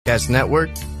Podcast Network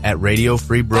at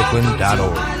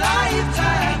radiofreebrooklyn.org.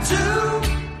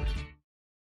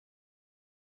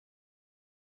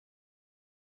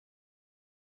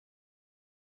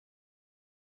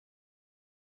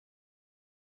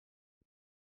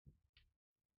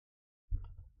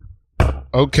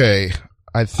 Okay,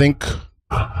 I think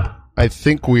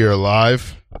we are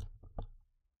live.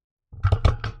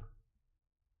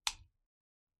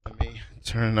 Let me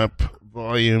turn up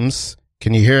volumes.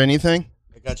 Can you hear anything?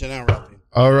 I got you now, Ralphie.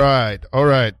 All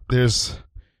right. There's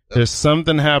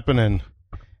something happening.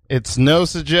 It's No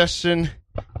Suggestion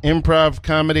Improv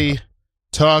Comedy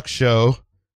Talk Show.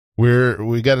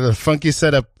 We got a funky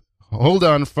setup. Hold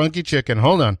on, funky chicken.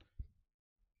 Hold on.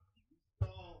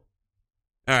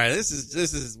 All right, this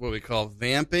is what we call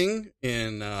vamping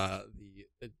in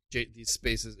these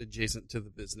spaces adjacent to the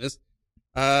business.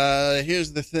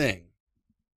 Here's the thing.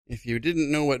 If you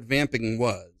didn't know what vamping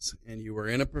was, and you were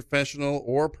in a professional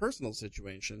or personal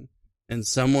situation, and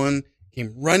someone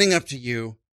came running up to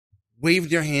you, waved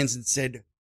their hands, and said,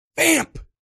 "Vamp,"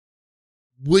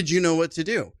 would you know what to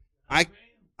do? I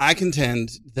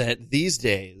contend that these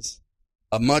days,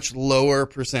 a much lower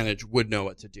percentage would know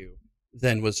what to do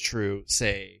than was true,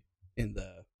 say, in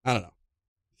the,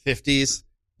 50s,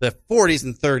 the 40s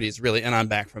and 30s, really, and I'm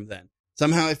back from then.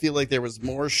 Somehow I feel like there was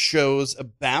more shows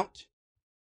about,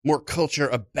 more culture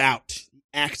about the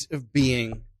act of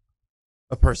being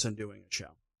a person doing a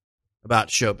show, about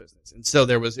show business. And so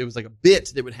it was like a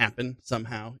bit that would happen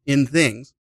somehow in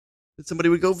things that somebody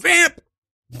would go, "Vamp!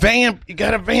 Vamp! You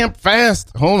gotta vamp fast."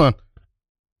 Hold on.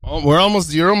 Oh,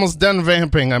 you're almost done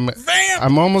vamping.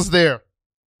 I'm almost there.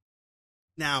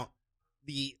 Now,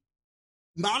 the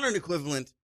modern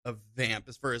equivalent of vamp,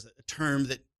 as far as a term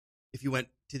that if you went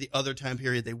to the other time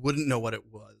period, they wouldn't know what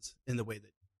it was in the way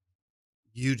that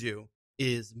you do,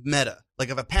 is meta. Like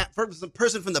if a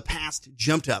person from the past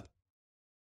jumped up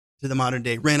to the modern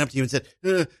day, ran up to you and said,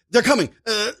 "They're coming,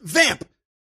 vamp,"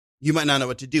 you might not know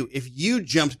what to do. If you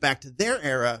jumped back to their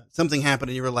era, something happened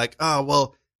and you were like, "Oh,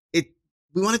 well,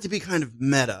 we want it to be kind of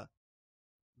meta,"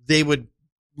 they would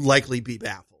likely be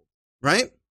baffled,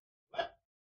 right?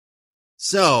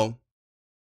 So,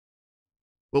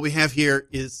 what we have here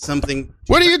is something.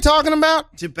 What are you talking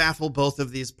about? To baffle both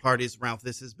of these parties, Ralph.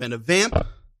 This has been a vamp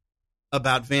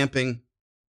about vamping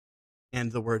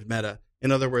and the word meta. In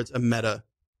other words, a meta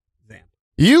vamp.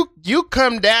 You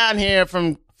come down here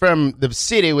from the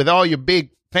city with all your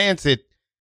big fancy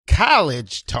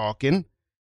college talking.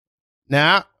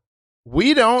 Now,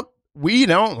 we don't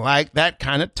like that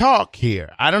kind of talk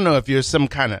here. I don't know if you're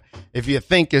if you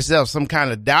think yourself some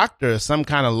kind of doctor or some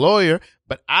kind of lawyer,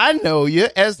 but I know you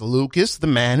as Lucas, the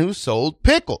man who sold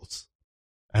pickles.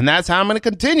 And that's how I'm going to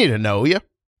continue to know you.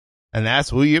 And that's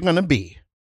who you're going to be.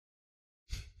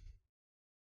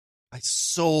 I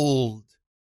sold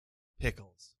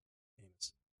pickles.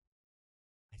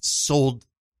 I sold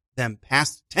them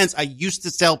past tense. I used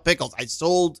to sell pickles. I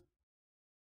sold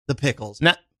the pickles.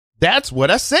 Now, that's what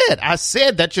I said. I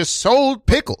said that you sold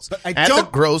pickles at the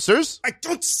grocers. I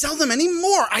don't sell them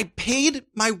anymore. I paid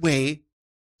my way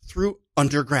through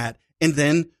undergrad and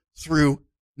then through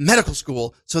medical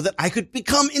school so that I could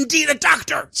become indeed a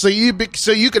doctor. So you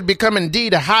could become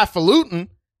indeed a highfalutin.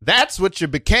 That's what you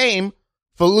became,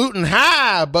 falutin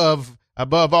high above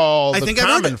all the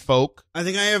common folk. I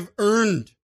think I have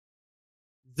earned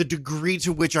the degree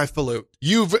to which I falute.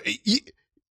 You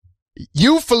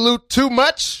falute too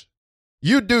much.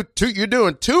 You're doing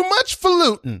too much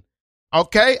falutin'.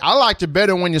 Okay? I liked it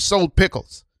better when you sold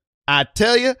pickles. I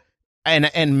tell you,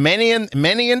 and many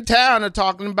in town are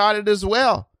talking about it as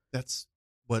well. That's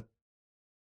what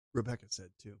Rebecca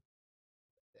said too.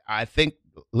 I think,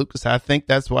 Lucas,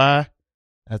 that's why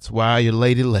your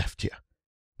lady left you.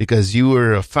 Because you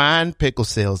were a fine pickle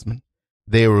salesman.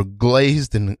 They were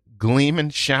glazed and gleaming,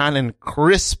 shining,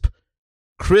 crisp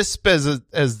as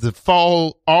the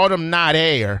fall autumn night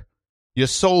air. You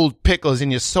sold pickles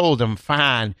and you sold them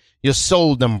fine. You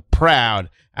sold them proud.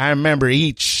 I remember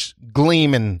each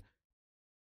gleaming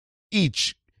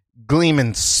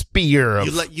spear of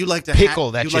you liked a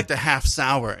pickle you liked a half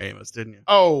sour, Amos, didn't you?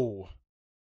 Oh,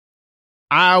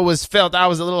 I always felt I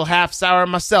was a little half sour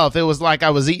myself. It was like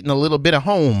I was eating a little bit of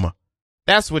home.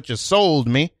 That's what you sold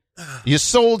me. You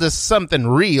sold us something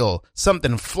real,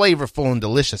 something flavorful and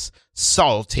delicious,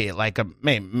 salty, like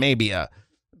maybe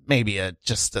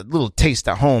just a little taste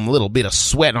of home, a little bit of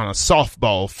sweat on a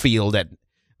softball field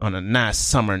on a nice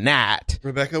summer night.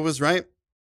 Rebecca was right.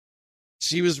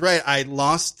 She was right. I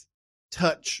lost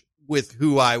touch with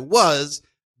who I was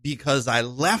because I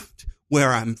left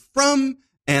where I'm from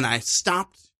and I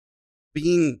stopped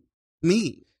being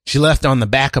me. She left on the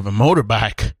back of a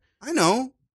motorbike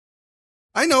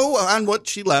I know on what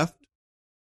she left.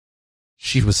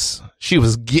 She was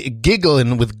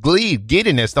giggling with glee,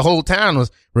 giddiness. The whole town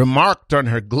was remarked on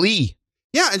her glee.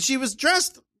 Yeah, and she was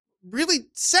dressed really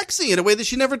sexy in a way that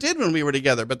she never did when we were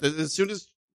together. But as soon as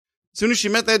she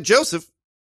met that Joseph,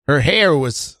 her hair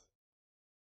was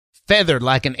feathered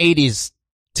like an 80s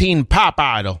teen pop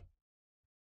idol.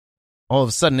 All of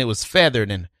a sudden, it was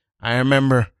feathered, and I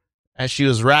remember as she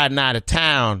was riding out of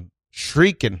town,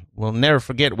 shrieking. We'll never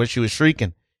forget what she was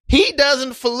shrieking. He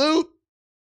doesn't salute.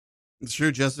 It's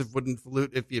true, Joseph wouldn't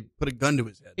salute if you put a gun to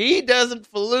his head. He doesn't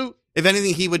salute. If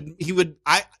anything, he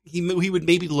would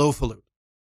maybe low salute.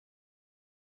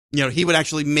 You know, he would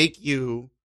actually make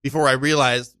you, before I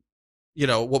realized, you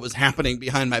know, what was happening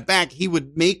behind my back, he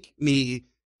would make me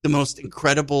the most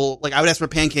incredible, like I would ask for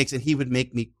pancakes and he would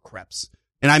make me crepes.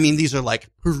 And I mean, these are like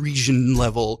Parisian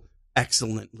level,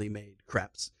 excellently made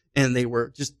crepes. And they were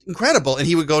just incredible. And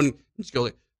he would go and just go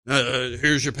like,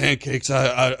 here's your pancakes.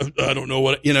 I don't know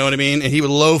what, you know what I mean? And he would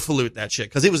low salute that shit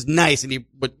because it was nice. And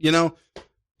but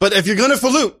if you're going to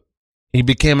salute. He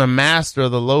became a master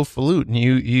of the low salute, and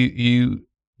you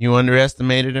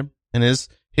underestimated him. And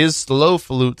his low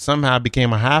salute somehow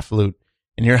became a high salute,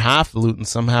 and your high salute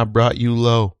somehow brought you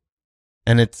low.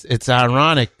 And it's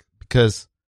ironic because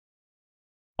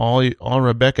all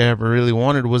Rebecca ever really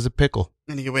wanted was a pickle.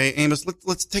 Anyway, Amos,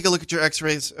 let's take a look at your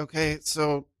x-rays. Okay.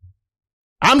 So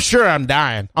I'm sure I'm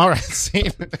dying. All right.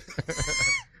 See.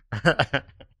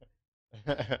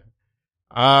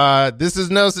 This is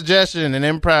No Suggestion, an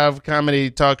improv comedy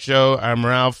talk show. I'm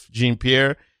Ralph Jean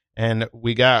Pierre, and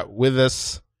we got with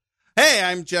us. Hey,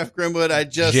 I'm Geoff Grimwood.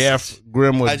 Geoff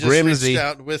Grimwood. I just reached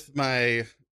out with my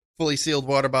fully sealed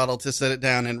water bottle to set it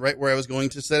down, and right where I was going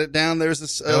to set it down, there's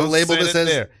this label that says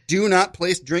there. "Do not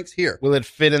place drinks here." Will it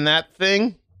fit in that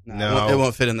thing? No, it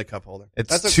won't fit in the cup holder.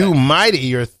 It's too mighty.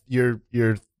 Your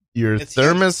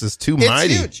thermos is too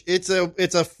mighty. It's huge.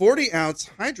 It's a 40-ounce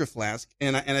hydro flask,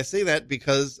 and I say that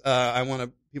because I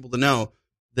want people to know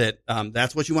that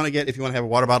that's what you want to get if you want to have a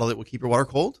water bottle that will keep your water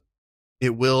cold.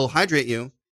 It will hydrate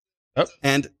you. Oh.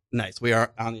 And nice, we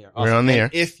are on the air. Awesome. We're on the air.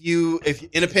 If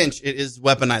in a pinch, it is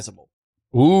weaponizable.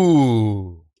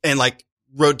 Ooh. And like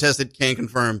road tested, can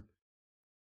confirm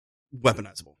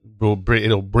weaponizable.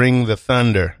 It'll bring the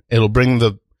thunder. It'll bring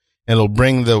the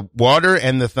water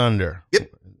and the thunder. Yep.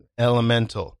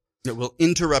 Elemental. It will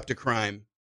interrupt a crime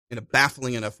in a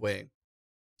baffling enough way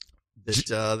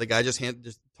that the guy just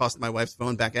tossed my wife's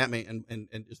phone back at me and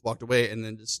just walked away and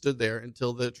then just stood there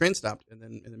until the train stopped and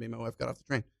then me and my wife got off the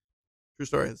train. True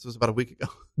story. This was about a week ago.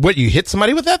 What, you hit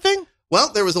somebody with that thing?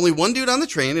 Well, there was only one dude on the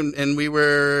train and we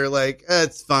were like,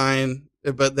 it's fine.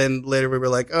 But then later we were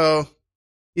like, oh,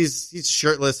 he's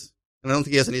shirtless and I don't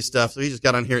think he has any stuff. So he just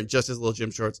got on here in just his little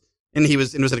gym shorts. And it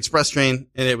was an express train,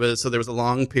 and so there was a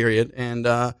long period, and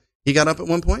he got up at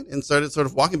one point and started sort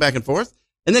of walking back and forth,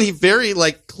 and then he very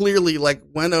clearly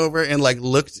went over and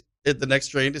looked at the next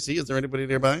train to see is there anybody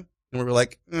nearby, and we were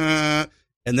like, and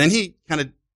then he kind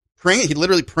of he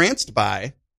literally pranced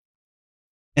by,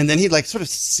 and then he sort of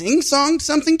sing-songed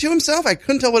something to himself. I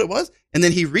couldn't tell what it was, and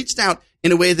then he reached out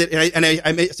in a way that, and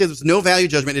I may say there's no value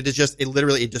judgment. It is just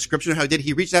literally a description of how he did.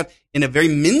 He reached out in a very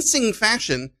mincing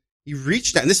fashion. He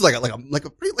reached out, and this is like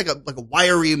a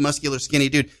wiry, muscular, skinny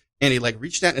dude. And he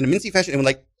reached out in a mincy fashion and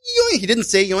went yoink. He didn't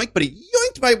say yoink, but he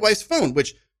yoinked my wife's phone,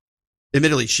 which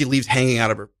admittedly she leaves hanging out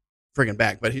of her friggin'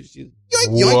 bag, but he yoinked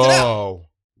it out.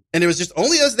 And it was just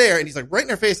only us there. And he's right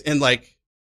in our face.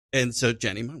 And so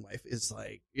Jenny, my wife, is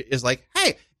like,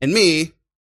 hey, and me,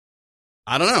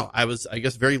 I don't know. I was, I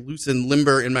guess, very loose and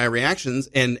limber in my reactions.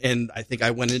 And I think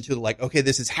I went into okay,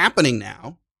 this is happening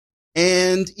now.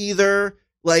 And either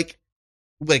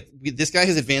this guy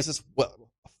has advanced us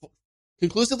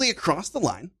conclusively across the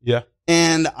line. Yeah.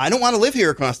 And I don't want to live here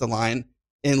across the line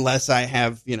unless I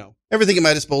have, everything at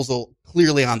my disposal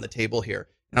clearly on the table here.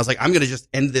 And I was like, I'm going to just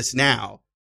end this now,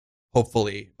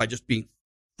 hopefully, by just being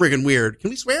friggin' weird. Can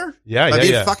we swear? Yeah, by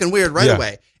being fucking weird right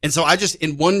away. And so I just,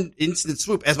 in one instant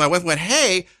swoop, as my wife went,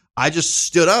 hey, I just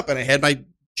stood up and I had my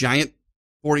giant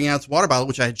 40-ounce water bottle,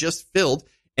 which I had just filled.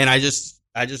 And I just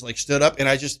stood up and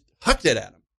I just hucked it at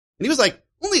him. And he was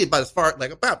only about as far,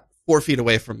 about 4 feet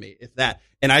away from me, if that.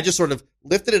 And I just sort of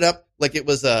lifted it up like it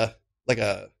was I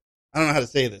don't know how to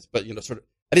say this, but sort of,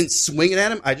 I didn't swing it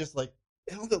at him. I just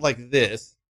held it like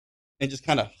this and just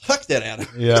kind of hucked it at him.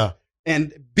 Yeah.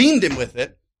 And beamed him with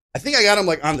it. I think I got him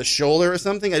on the shoulder or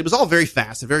something. It was all very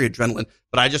fast and very adrenaline,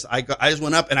 but I just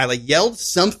went up and I yelled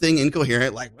something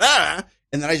incoherent, ah,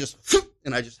 and then I just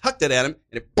hucked it at him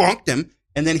and it bonked him.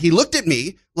 And then he looked at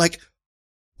me like,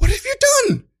 what have you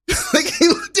done? He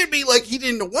looked at me like he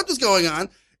didn't know what was going on.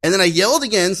 And then I yelled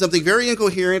again, something very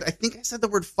incoherent. I think I said the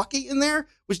word fucky in there,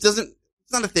 which it's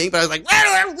not a thing, but I was like,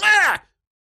 wah, wah.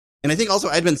 And I think also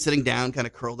I'd been sitting down, kind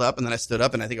of curled up, and then I stood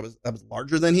up, and I think I was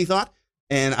larger than he thought.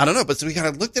 And I don't know, but so he kind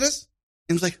of looked at us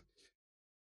and was like,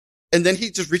 and then he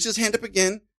just reached his hand up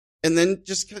again, and then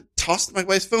just kind of tossed my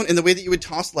wife's phone in the way that you would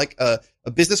toss like a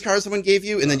business card someone gave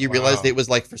you, and then you realized it was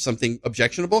like for something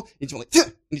objectionable. And he just went like,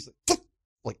 and he's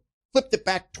like flipped it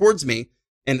back towards me,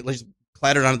 and it just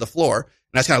clattered onto the floor.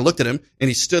 And I just kind of looked at him, and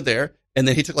he stood there, and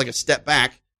then he took like a step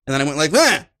back, and then I went like,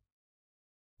 ah!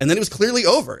 And then it was clearly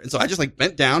over. And so I just like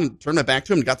bent down and turned my back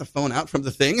to him and got the phone out from the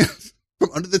thing, from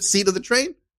under the seat of the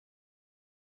train,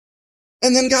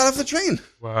 and then got off the train.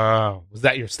 Wow. Was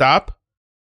that your stop?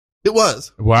 It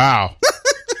was. Wow.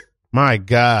 My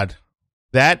God.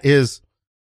 That is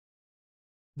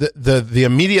the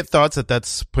immediate thoughts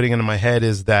that's putting into my head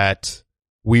is that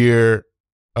we're,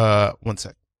 one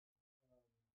sec.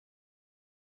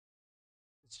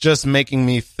 It's just making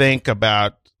me think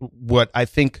about what I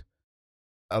think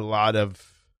a lot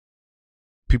of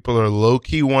people are low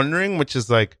key wondering, which is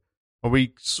like, are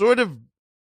we sort of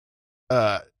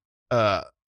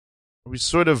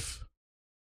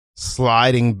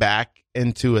sliding back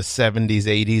into a 70s,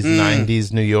 80s,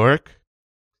 90s New York?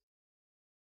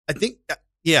 I think,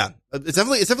 yeah, it's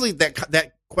definitely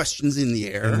that question's in the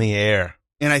air. In the air.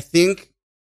 And I think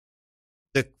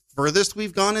the furthest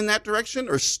we've gone in that direction,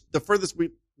 or the closest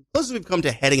we've come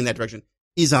to heading in that direction,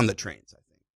 is on the trains, I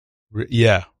think.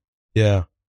 Yeah. Yeah.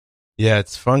 Yeah,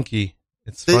 it's funky.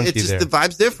 It's funky It's just there. the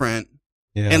vibe's different.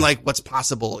 Yeah. And like what's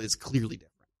possible is clearly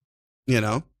different. You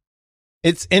know?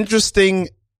 It's interesting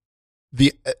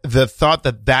the thought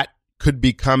that could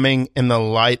be coming in the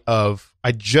light of,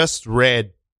 I just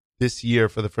read this year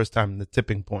for the first time The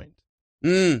Tipping Point.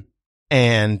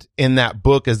 And in that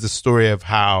book is the story of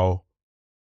how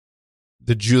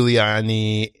the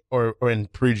Giuliani or in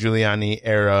pre-Giuliani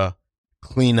era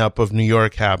cleanup of New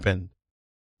York happened.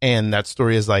 And that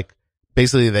story is like,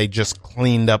 basically they just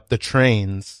cleaned up the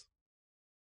trains.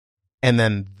 And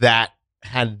then that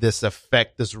had this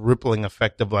effect, this rippling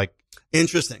effect of like,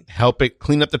 interesting. Help it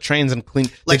clean up the trains and clean,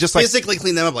 like just physically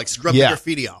clean them up, like scrub the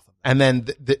graffiti off of them. And then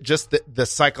the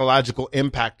psychological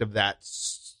impact of that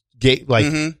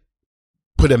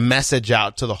put a message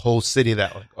out to the whole city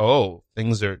that like, oh,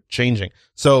 things are changing.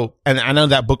 So, and I know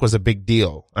that book was a big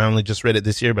deal. I only just read it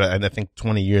this year, but I think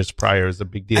 20 years prior is a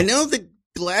big deal. I know that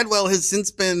Gladwell has since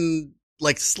been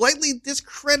like slightly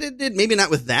discredited, maybe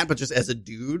not with that, but just as a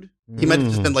dude. He might have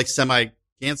just been like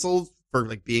semi-canceled for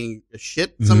like being a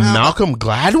shit somehow. Malcolm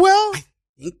Gladwell? I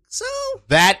think so.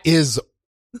 That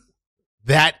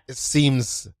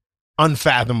seems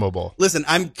unfathomable. Listen,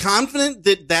 I'm confident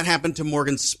that happened to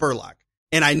Morgan Spurlock,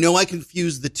 and I know I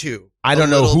confused the two. I don't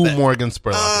know who Morgan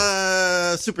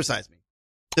Spurlock is. Supersize Me.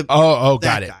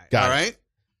 Got it. All right.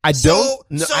 I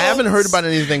haven't heard about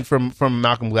anything from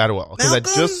Malcolm Gladwell because I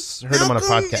just heard him on a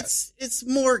podcast. It's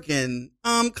Morgan.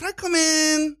 Could I come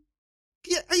in?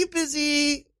 Yeah, are you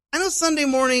busy? I know Sunday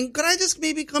morning. Could I just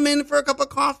maybe come in for a cup of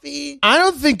coffee? I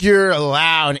don't think you're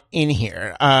allowed in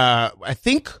here. I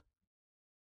think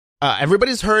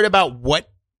everybody's heard about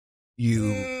what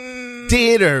you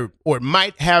did or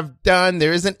might have done.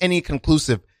 There isn't any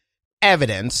conclusive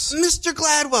evidence. Mr.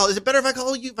 Gladwell. Is it better if I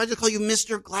just call you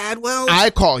Mr. Gladwell?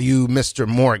 I call you Mr.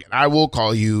 Morgan. I will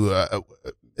call you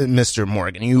Mr.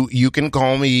 Morgan. You can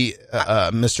call me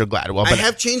Mr. Gladwell. But I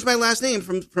have changed my last name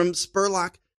from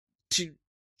Spurlock to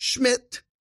Schmidt.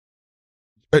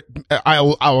 I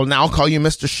will now call you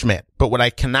Mr. Schmidt. But what I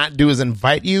cannot do is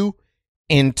invite you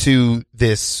into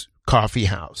this coffee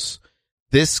house.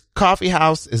 This coffee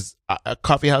house is a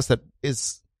coffee house that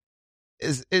is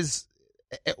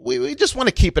we just want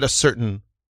to keep it a certain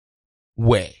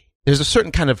way. There's a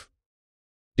certain kind of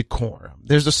decorum.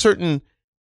 There's a certain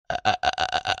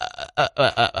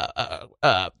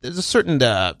there's a certain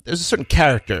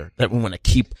character that we want to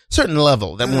keep, certain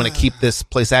level that we want to keep this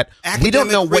place at. We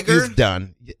don't know what you've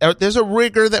done. There's a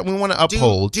rigor that we want to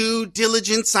uphold. Due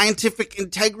diligence, scientific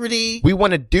integrity. We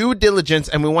want to do diligence,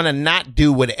 and we want to not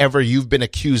do whatever you've been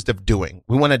accused of doing.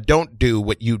 We want to don't do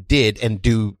what you did and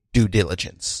do due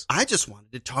diligence. I just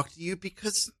wanted to talk to you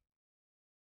because,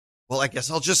 well, I guess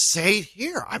I'll just say it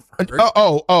here. I've heard.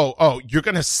 Oh! You're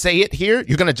gonna say it here?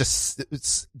 You're gonna just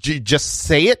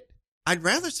say it? I'd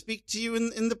rather speak to you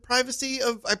in the privacy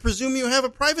of, I presume you have a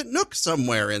private nook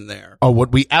somewhere in there. Oh,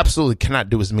 what we absolutely cannot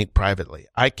do is meet privately.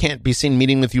 I can't be seen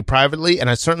meeting with you privately, and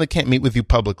I certainly can't meet with you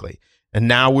publicly. And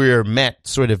now we're met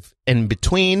sort of in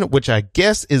between, which I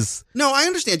guess is. No, I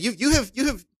understand. You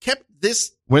have kept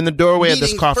this. We're in the doorway of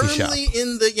this coffee shop.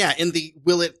 In the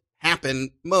will it happen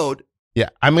mode Yeah,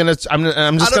 I'm just Out gonna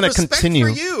of respect continue.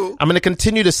 for you. I'm gonna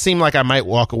continue to seem like I might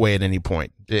walk away at any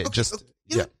point. You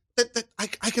know,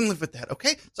 I can live with that.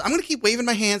 Okay, so I'm gonna keep waving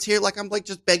my hands here like I'm like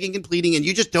just begging and pleading, and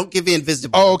you just don't give in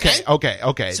visibly. Oh,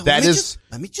 okay. So That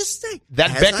let me just say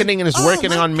that beckoning is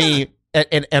working on me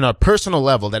at a personal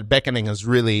level. That beckoning is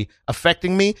really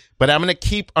affecting me. But I'm gonna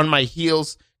keep on my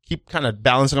heels, keep kind of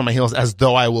balancing on my heels, as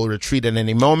though I will retreat at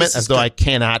any moment, as though I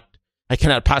cannot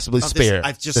possibly spare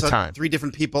I've just the saw time. 3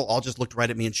 different people all just looked right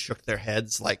at me and shook their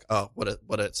heads like, oh, what a.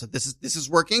 So this is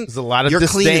working. There's a lot of You're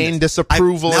disdain,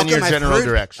 disapproval in your general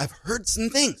direction. I've heard some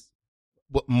things.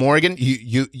 Well, Morgan,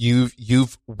 you've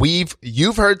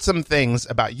heard some things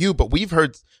about you, but you've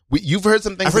heard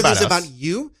some things I've heard about things us. about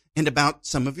you and about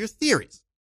some of your theories.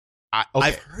 Okay.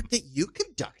 I've heard that you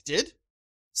conducted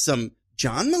some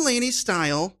John Mulaney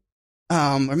style,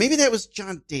 or maybe that was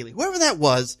John Daly, whoever that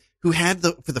was, who had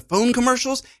for the phone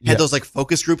commercials, had those like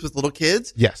focus groups with little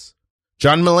kids. Yes.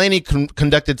 John Mulaney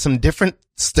conducted some different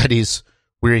studies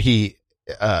where he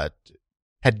had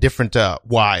different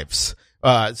wives.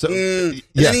 Then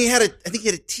he had I think he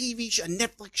had a TV show, a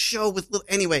Netflix show with little,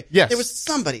 anyway. Yes. There was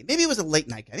somebody, maybe it was a late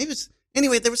night guy.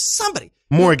 There was somebody.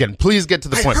 Morgan, please get to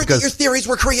the point, I heard because that your theories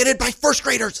were created by first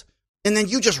graders. And then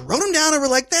you just wrote them down and were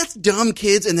like, that's dumb,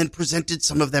 kids. And then presented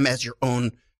some of them as your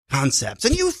own concepts.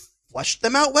 And you flushed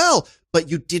them out well, but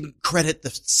you didn't credit the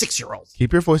 6-year-olds.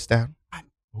 Keep your voice down.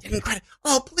 Didn't credit.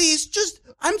 Oh, please,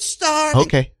 I'm starving.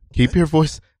 Okay. Keep your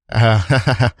voice.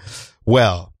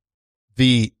 Well,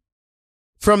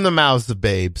 from the mouths of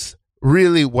babes,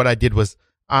 really what I did was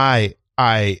I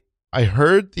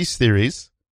heard these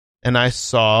theories and I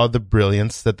saw the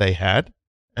brilliance that they had,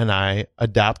 and I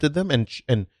adopted them, and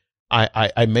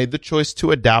I made the choice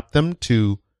to adopt them,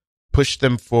 to push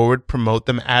them forward, promote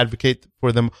them, advocate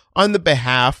for them on the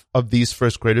behalf of these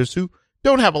first graders who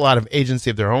don't have a lot of agency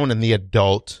of their own in the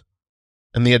adult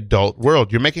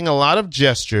world. You're making a lot of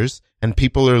gestures and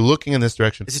people are looking in this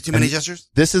direction. Is it too many gestures?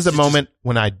 This is a moment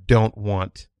when I don't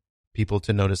want people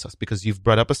to notice us, because you've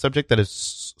brought up a subject that is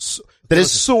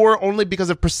sore only because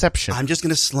of perception. I'm just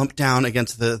going to slump down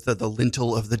against the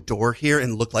lintel of the door here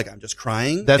and look like I'm just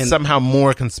crying. That's somehow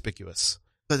more conspicuous.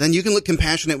 But then you can look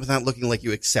compassionate without looking like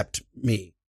you accept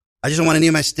me. I just don't want any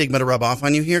of my stigma to rub off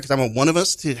on you here, because I want one of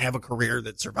us to have a career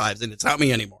that survives, and it's not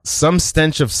me anymore. Some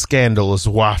stench of scandal is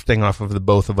wafting off of the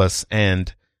both of us,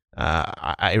 and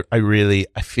I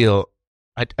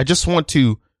just want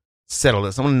to settle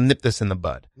this. I want to nip this in the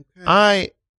bud.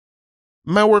 Okay.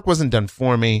 My work wasn't done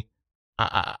for me.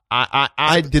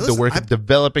 I did the work of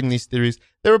developing these theories.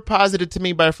 They were posited to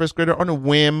me by a first grader on a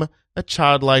whim, a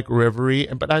childlike reverie,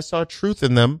 but I saw truth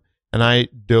in them, and I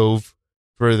dove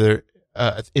further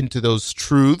into those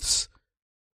truths.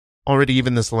 Already,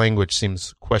 even this language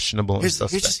seems questionable and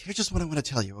suspect. Here's just what I want to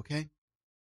tell you, okay?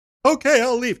 Okay,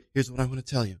 I'll leave. Here's what I want to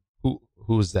tell you.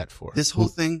 Who is that for? This whole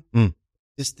thing,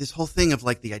 this whole thing of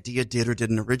like the idea did or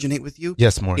didn't originate with you.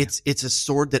 Yes, Morgan. It's a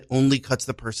sword that only cuts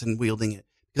the person wielding it.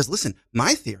 Because listen,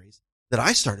 my theories that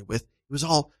I started with, it was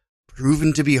all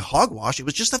proven to be hogwash. It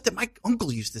was just stuff that my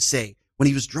uncle used to say when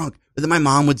he was drunk, or that my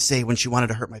mom would say when she wanted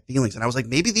to hurt my feelings. And I was like,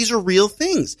 maybe these are real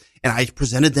things. And I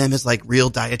presented them as like real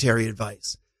dietary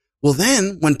advice. Well,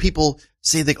 then when people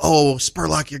say like, oh,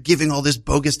 Spurlock, you're giving all this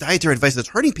bogus dietary advice that's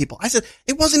hurting people, I said,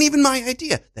 it wasn't even my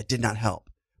idea. That did not help.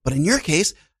 But in your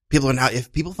case,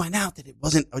 if people find out that it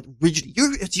wasn't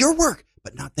it's your work,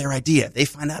 but not their idea. If they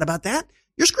find out about that,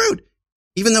 you're screwed.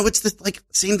 Even though it's the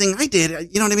same thing I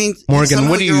did. You know what I mean?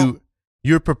 Morgan,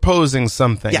 you're proposing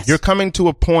something. Yes. You're coming to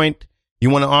a point. You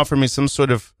want to offer me some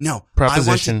sort of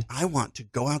proposition. I want to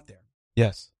go out there.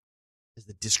 Yes. As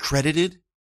the discredited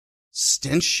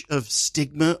stench of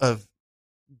stigma of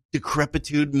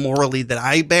decrepitude morally that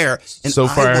I bear. And so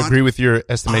far, I agree with your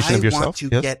estimation of yourself.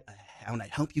 I want to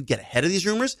help you get ahead of these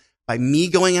rumors by me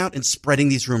going out and spreading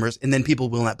these rumors, and then people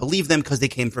will not believe them because they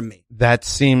came from me. That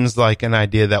seems like an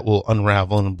idea that will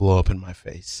unravel and blow up in my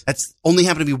face. That's only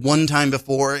happened to me one time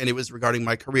before, and it was regarding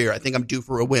my career. I think I'm due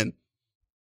for a win.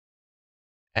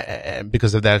 And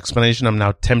because of that explanation, I'm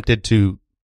now tempted to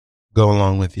go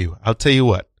along with you. I'll tell you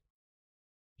what.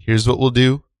 Here's what we'll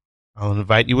do. I'll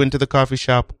invite you into the coffee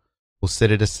shop. We'll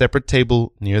sit at a separate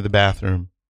table near the bathroom,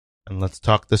 and let's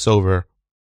talk this over.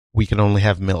 We can only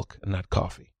have milk and not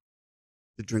coffee.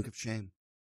 The drink of shame.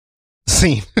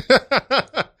 Scene.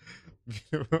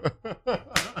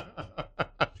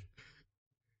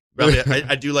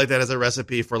 I do like that as a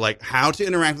recipe for like how to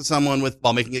interact with someone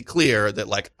while making it clear that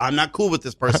like I'm not cool with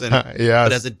this person, yes.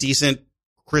 But as a decent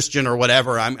Christian or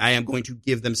whatever, I am going to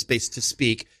give them space to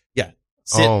speak. Yeah.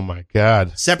 Sit, oh my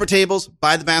God. Separate tables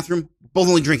by the bathroom, both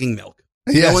only drinking milk.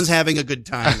 Yes. No one's having a good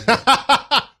time.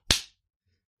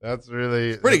 That's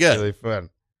really pretty good. Really fun.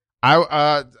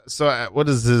 What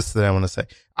is this that I want to say?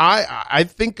 I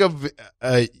think of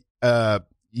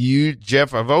you,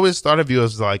 Geoff. I've always thought of you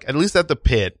as like, at least at the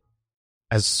pit,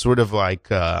 as sort of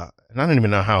like, and I don't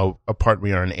even know how apart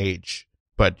we are in age,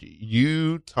 but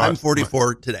you taught. I'm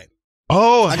 44 today.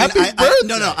 Oh, happy birthday!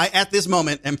 No. I at this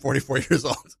moment am 44 years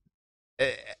old.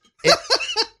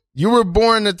 You were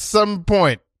born at some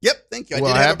point. Yep. Thank you.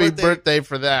 Well, I did have happy a birthday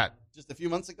for that. just a few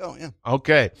months ago. Yeah.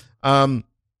 Okay. Yeah,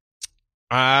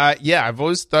 I've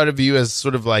always thought of you as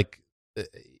sort of like,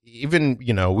 even,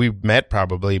 we met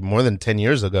probably more than 10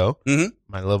 years ago. Mm-hmm.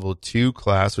 My level 2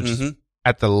 class, which is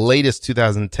at the latest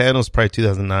 2010, it was probably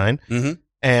 2009. Mm-hmm.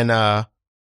 And,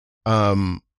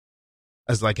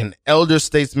 as like an elder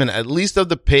statesman, at least of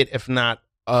the pit, if not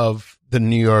of the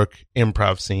New York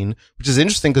improv scene, which is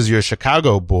interesting because you're a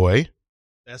Chicago boy.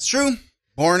 That's true.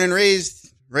 Born and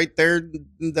raised right there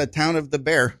in the town of the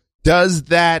Bear. Does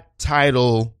that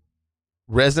title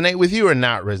resonate with you or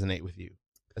not resonate with you?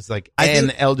 It's like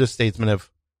an elder statesman of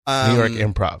New York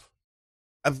improv.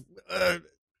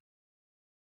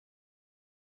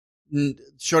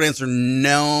 Short answer,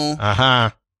 no.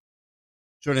 Uh-huh.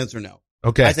 Short answer, no.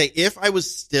 Okay. I say if I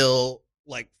was still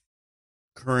like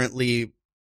currently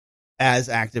as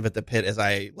active at the pit as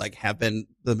I like have been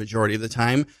the majority of the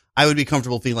time, I would be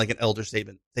comfortable feeling like an elder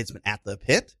statesman at the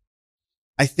pit.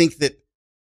 I think that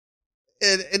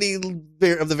in any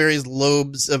of the various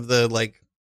lobes of the like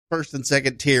first and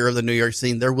second tier of the New York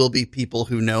scene, there will be people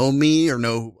who know me or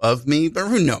know of me, or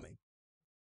who know me.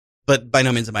 But by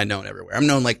no means am I known everywhere. I'm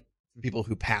known like people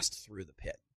who passed through the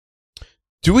pit.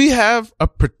 Do we have a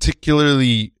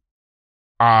particularly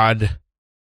odd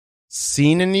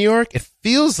scene in New York? It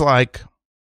feels like,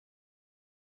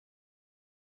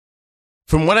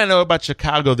 from what I know about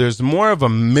Chicago, there's more of a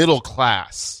middle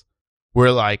class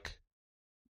where like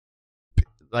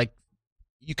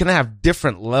you can have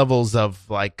different levels of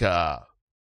like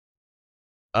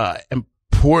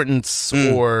importance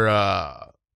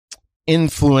or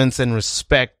influence and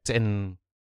respect and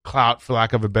clout, for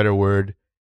lack of a better word.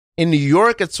 In New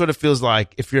York, it sort of feels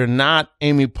like if you're not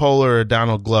Amy Poehler or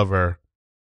Donald Glover,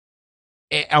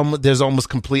 there's almost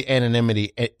complete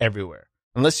anonymity everywhere.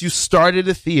 Unless you started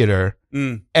a theater,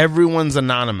 everyone's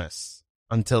anonymous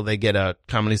until they get a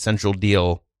Comedy Central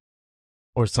deal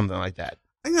or something like that.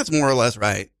 I think that's more or less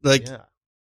right. Like,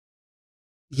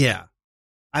 yeah.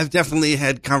 I've definitely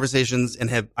had conversations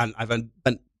and I've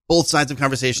been both sides of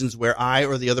conversations where I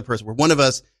or the other person, where one of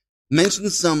us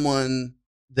mentions someone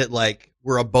that like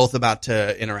we're both about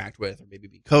to interact with or maybe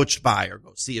be coached by or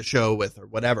go see a show with or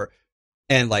whatever.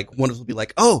 And like one of us will be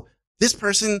like, oh, this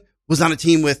person was on a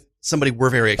team with somebody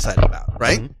we're very excited about.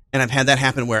 Right. Mm-hmm. And I've had that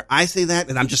happen where I say that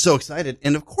and I'm just so excited.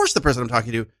 And of course the person I'm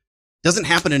talking to doesn't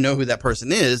happen to know who that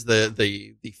person is,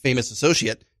 the famous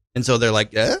associate. And so they're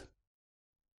like, eh?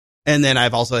 And then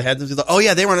I've also had them say, oh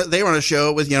yeah, they were on a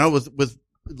show with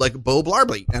like Bo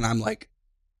Blarbley. And I'm like,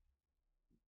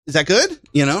 is that good?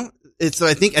 So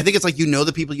I think it's like,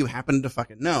 the people you happen to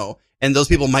fucking know, and those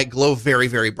people might glow very,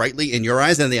 very brightly in your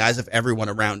eyes and in the eyes of everyone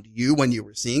around you when you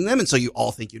were seeing them. And so you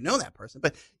all think you know that person.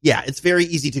 But yeah, it's very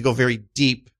easy to go very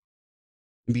deep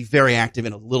and be very active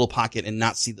in a little pocket and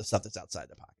not see the stuff that's outside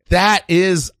the pocket. That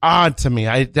is odd to me.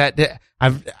 I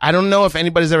don't know if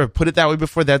anybody's ever put it that way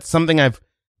before. That's something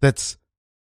it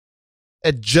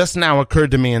just now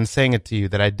occurred to me in saying it to you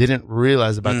that I didn't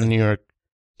realize about the New York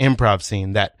improv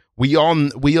scene, that we all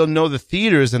know the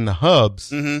theaters and the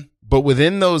hubs, but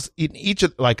within those,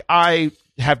 I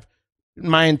have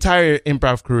my entire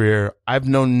improv career, I've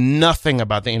known nothing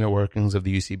about the inner workings of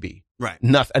the UCB. Right.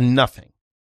 Nothing.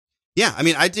 Yeah. I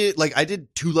mean, I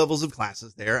did 2 levels of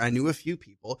classes there. I knew a few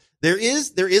people. There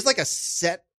is like a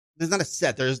set. There's not a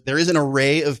set. There is an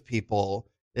array of people,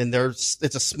 and it's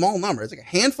a small number. It's like a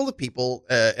handful of people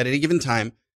at any given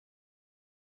time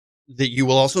that you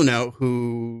will also know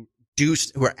who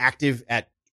are active at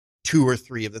 2 or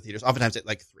 3 of the theaters, oftentimes at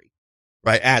like 3,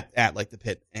 right? At like the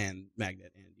Pit and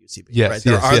Magnet and UCB, yes, right?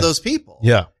 There are those people.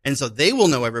 Yeah. And so they will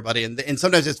know everybody. And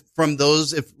sometimes it's from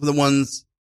those, if the ones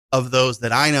of those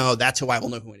that I know, that's who I will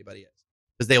know who anybody is.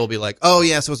 Because they will be like, oh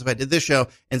yeah, so if I did this show,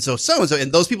 and so,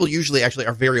 and those people usually actually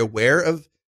are very aware of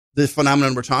the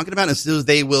phenomenon we're talking about. And so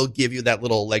they will give you that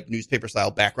little like newspaper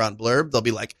style background blurb. They'll be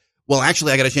like, well,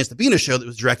 actually, I got a chance to be in a show that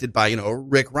was directed by,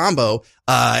 Rick Rombo.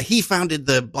 He founded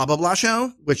the blah, blah, blah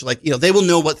show, which they will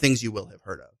know what things you will have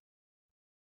heard of.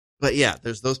 But yeah,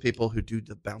 there's those people who do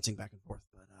the bouncing back and forth,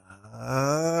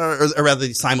 or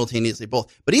rather simultaneously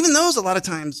both. But even those, a lot of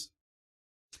times,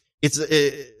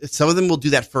 some of them will do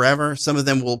that forever. Some of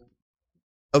them will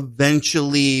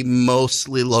eventually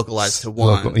mostly localized to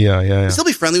one. Yeah. Still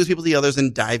be friendly with people, the others,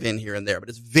 and dive in here and there. But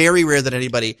it's very rare that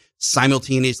anybody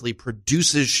simultaneously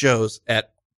produces shows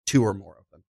at 2 or more of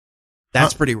them.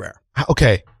 That's pretty rare.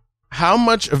 Okay. How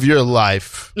much of your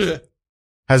life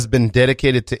has been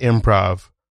dedicated to improv?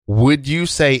 Would you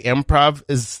say improv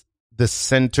is the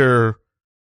center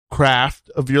craft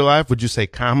of your life? Would you say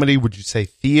comedy? Would you say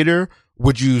theater?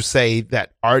 Would you say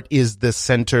that art is the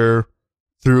center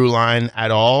through line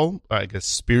at all? I guess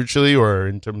spiritually, or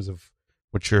in terms of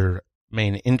what your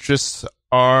main interests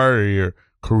are, or your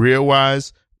career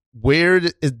wise? Where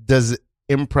does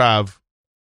improv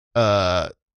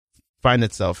find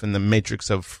itself in the matrix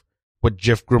of what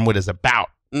Geoff Grimwood is about?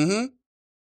 Mm-hmm.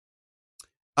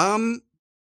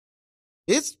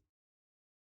 It's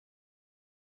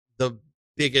the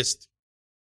biggest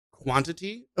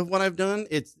quantity of what I've done.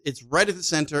 It's right at the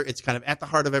center. It's kind of at the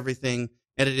heart of everything,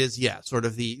 and it is sort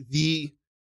of the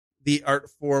art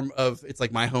form of, it's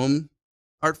like my home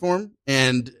art form,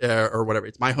 and or whatever.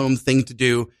 It's my home thing to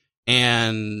do,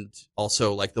 and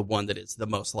also like the one that is the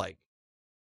most like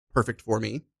perfect for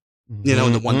me. You know,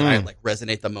 and the one that I like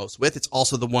resonate the most with. It's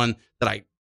also the one that I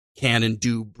can and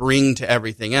do bring to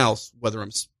everything else, whether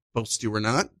I'm supposed to or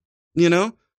not, you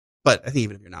know? But I think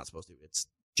even if you're not supposed to, it's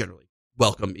generally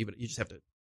welcome. Even you just have to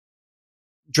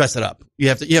dress it up. You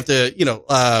have to, you know,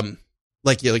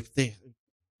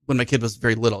 when my kid was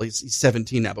very little, he's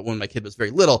 17 now, but when my kid was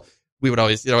very little, there'd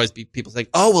always be people saying,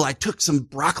 oh, well, I took some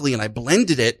broccoli and I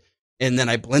blended it. And then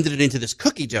I blended it into this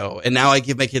cookie dough, and now I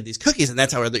give my kid these cookies, and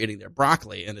that's how they're eating their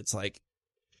broccoli. And it's like,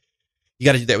 you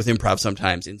got to do that with improv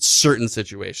sometimes in certain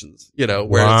situations, you know,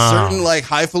 where certain like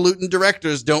highfalutin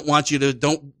directors don't want you to,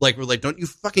 don't you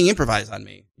fucking improvise on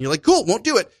me. And you're like, cool, won't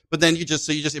do it. But then you just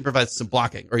improvise some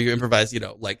blocking, or you improvise, you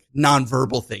know, like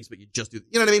nonverbal things, but you just do,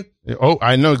 you know what I mean? Oh,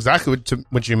 I know exactly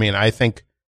what you mean. I think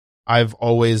I've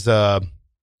done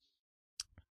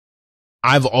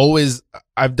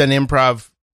improv.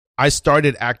 I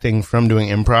started acting from doing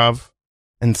improv,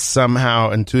 and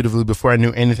somehow intuitively, before I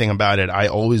knew anything about it, I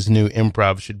always knew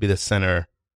improv should be the center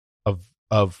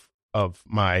of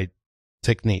my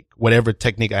technique, whatever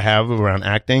technique I have around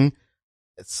acting.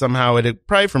 Somehow it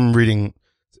probably from reading.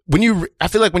 I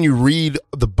feel like when you read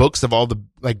the books of all the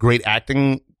like great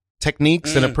acting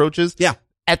techniques and approaches,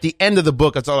 at the end of the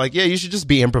book, it's all like, you should just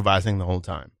be improvising the whole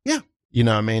time. Yeah, you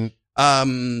know what I mean.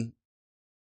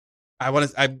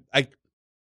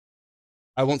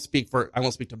 I won't speak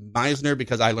to Meisner,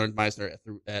 because I learned Meisner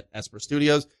at Esper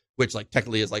Studios, which like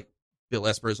technically is like Bill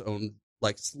Esper's own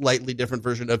like slightly different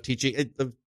version of teaching.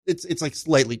 It's like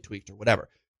slightly tweaked or whatever.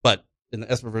 But in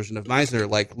the Esper version of Meisner,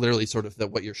 like literally sort of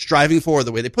what you're striving for,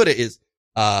 the way they put it is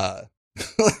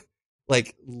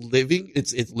like living.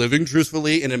 It's living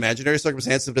truthfully in imaginary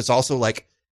circumstances, but it's also like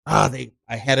I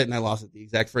had it and I lost it, the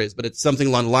exact phrase, but it's something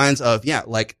along the lines of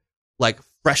like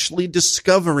freshly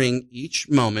discovering each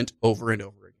moment over and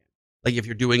over again. Like if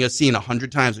you're doing a scene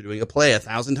 100 times or doing a play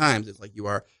 1,000 times, it's like you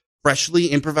are freshly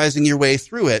improvising your way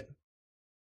through it,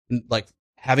 and like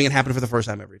having it happen for the first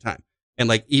time every time. And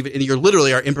like and you're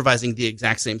literally are improvising the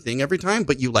exact same thing every time,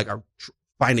 but you like are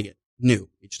finding it new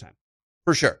each time.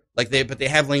 For sure. Like they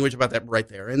have language about that right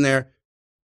there in there.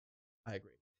 I agree.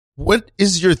 What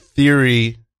is your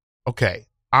theory? Okay.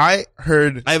 I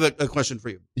have a question for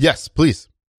you. Yes, please.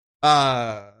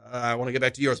 I want to get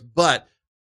back to yours, but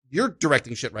you're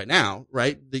directing shit right now,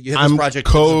 right? You have this I'm project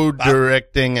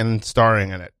co-directing and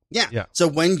starring in it. Yeah. So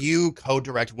when you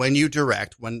co-direct, when you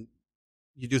direct, when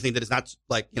you do think that it's not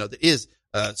like, you know, that is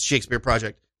a Shakespeare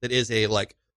project, that is a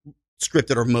like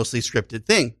scripted or mostly scripted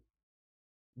thing,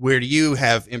 where do you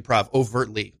have improv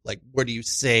overtly? Like, where do you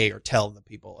say or tell the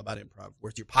people about improv?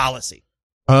 Where's your policy?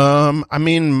 I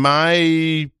mean,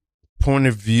 my point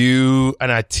of view,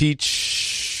 and I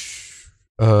teach.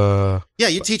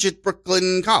 You teach at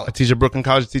Brooklyn College. I teach at Brooklyn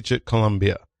College. I teach at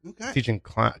Columbia. Okay. Teaching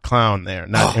clown there,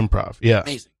 not improv. Yeah.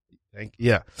 Amazing.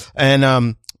 Yeah.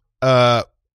 And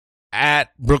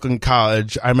at Brooklyn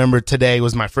College, I remember today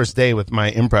was my first day with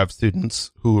my improv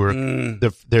students who were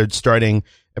they're starting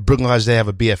at Brooklyn College. They have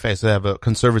a BFA, so they have a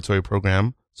conservatory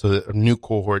program. So a new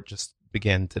cohort just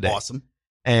began today. Awesome.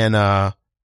 And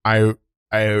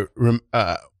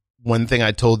one thing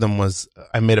I told them was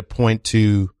I made a point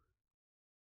to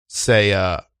say,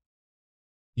 I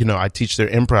teach their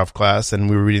improv class, and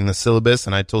we were reading the syllabus,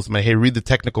 and I told somebody, hey, read the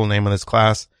technical name of this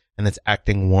class, and it's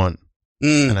Acting 1.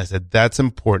 And I said, that's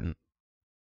important.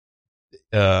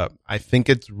 I think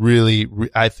it's really,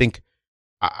 I think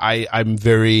I'm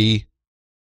very,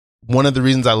 one of the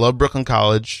reasons I love Brooklyn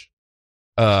College,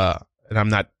 and I'm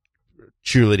not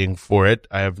cheerleading for it.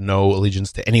 I have no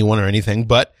allegiance to anyone or anything,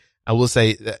 but I will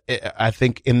say that I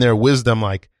think in their wisdom,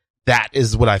 like that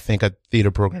is what I think a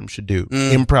theater program should do.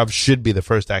 Improv should be the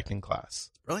first acting class.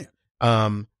 Brilliant.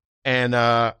 And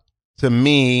to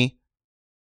me,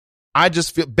 I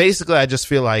just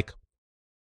feel like,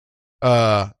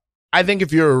 I think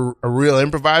if you're a real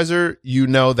improviser, you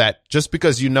know that just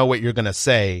because you know what you're going to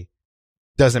say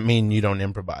doesn't mean you don't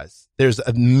improvise. There's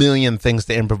a million things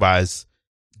to improvise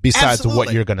besides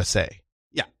what you're going to say.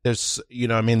 Yeah. There's,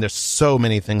 there's so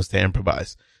many things to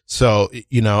improvise. So,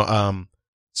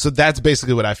 so that's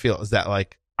basically what I feel is that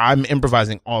like I'm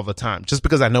improvising all the time. Just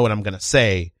because I know what I'm going to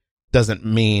say doesn't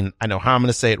mean I know how I'm going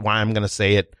to say it, why I'm going to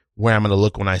say it, where I'm going to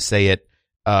look when I say it,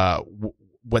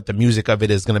 what the music of it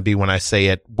is going to be when I say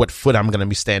it, what foot I'm going to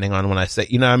be standing on when I say,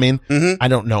 you know what I mean? Mm-hmm. I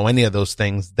don't know any of those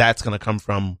things. That's going to come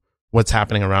from what's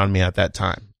happening around me at that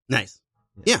time. Nice.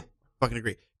 Yeah. Fucking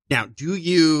agree. Now, do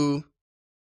you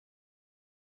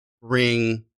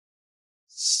bring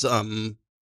some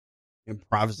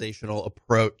improvisational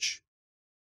approach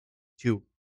to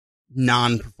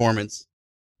non-performance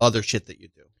other shit that you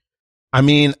do? I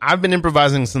mean, I've been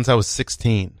improvising since I was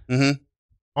 16. Mm-hmm.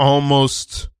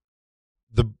 Almost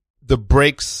the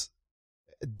breaks,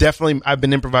 definitely I've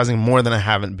been improvising more than I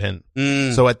haven't been.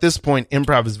 So at this point,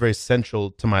 improv is very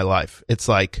central to my life. It's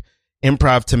like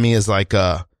improv to me is like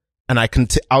and I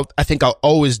think I'll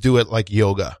always do it like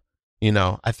yoga.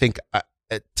 I think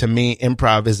to me,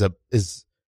 improv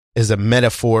is a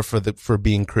metaphor for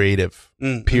being creative.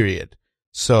 Period.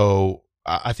 So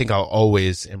I think I'll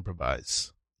always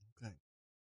improvise. Okay.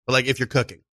 But like if you're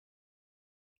cooking,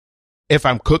 if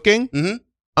I'm cooking,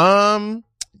 mm-hmm.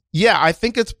 Yeah, I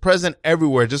think it's present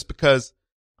everywhere just because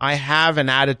I have an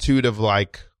attitude of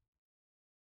like,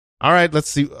 all right, let's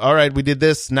see. All right, we did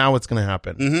this. Now what's going to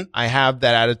happen? Mm-hmm. I have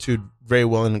that attitude very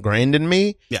well ingrained in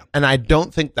me. Yeah. And I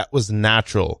don't think that was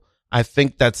natural. I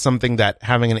think that's something that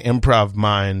having an improv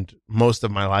mind most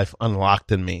of my life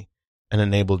unlocked in me and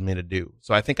enabled me to do.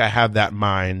 So I think I have that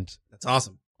mind. That's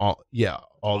awesome. All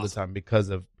the time because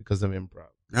of improv.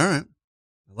 All right.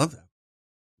 I love that.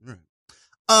 All right.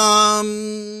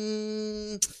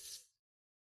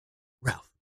 Ralph.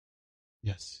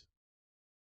 Yes.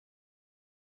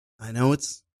 I know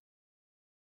it's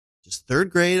just third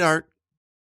grade art.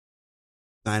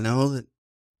 I know that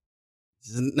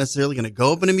this isn't necessarily going to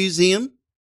go up in a museum.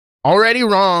 Already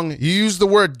wrong. You used the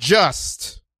word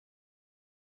just.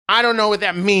 I don't know what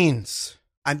that means.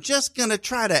 I'm just going to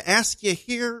try to ask you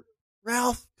here,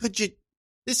 Ralph,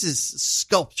 this is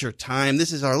sculpture time.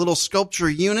 This is our little sculpture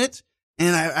unit.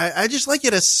 And I just like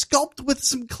you to sculpt with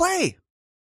some clay.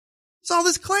 There's all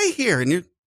this clay here, and you're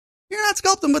not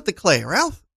sculpting with the clay,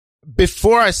 Ralph.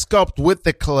 Before I sculpt with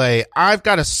the clay, I've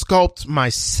got to sculpt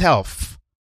myself.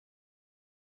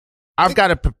 I've got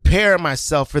to prepare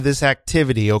myself for this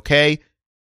activity, okay?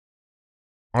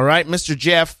 All right, Mr.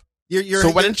 Geoff. So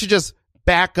why don't you just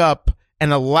back up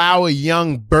and allow a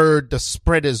young bird to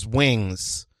spread his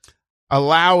wings?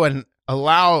 Allow a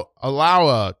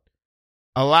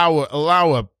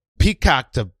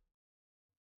peacock to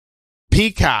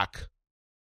peacock.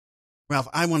 Ralph,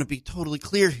 I want to be totally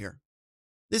clear here.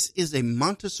 This is a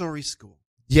Montessori school.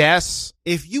 Yes.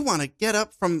 If you want to get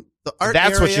up from the art area.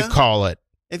 That's what you call it.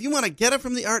 If you want to get up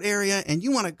from the art area and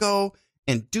you want to go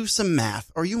and do some math,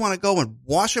 or you want to go and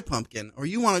wash a pumpkin, or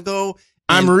you want to go.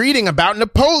 I'm reading about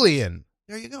Napoleon.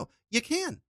 There you go. You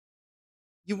can.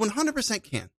 You 100%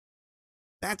 can.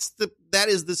 That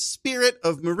is the spirit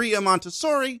of Maria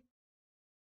Montessori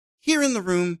here in the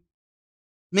room,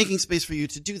 making space for you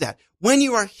to do that. When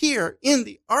you are here in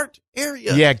the art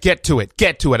area. Yeah, get to it.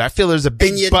 I feel there's a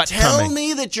big butt coming. And you tell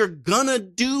me that you're gonna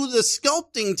do the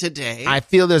sculpting today. I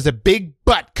feel there's a big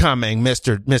butt coming,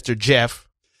 Mr. Geoff.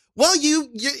 Well,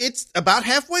 it's about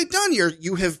halfway done.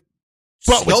 You have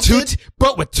but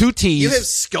with two T's. You have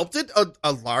sculpted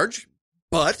a large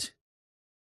butt,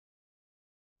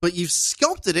 but you've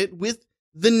sculpted it with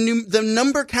the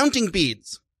number counting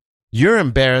beads. You're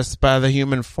embarrassed by the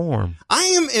human form. I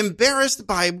am embarrassed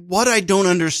by what I don't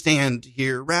understand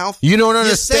here, Ralph. You don't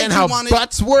understand how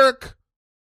butts work?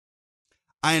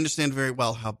 I understand very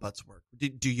well how butts work.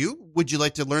 Do you? Would you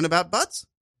like to learn about butts?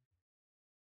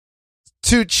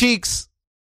 Two cheeks.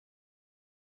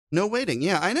 No waiting.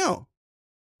 Yeah, I know.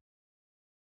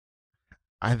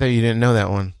 I thought you didn't know that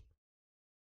one.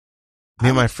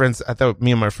 I thought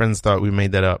me and my friends thought we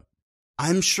made that up.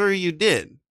 I'm sure you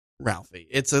did, Ralphie.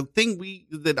 It's a thing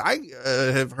that I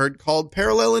have heard called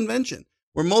parallel invention,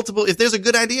 where if there's a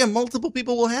good idea, multiple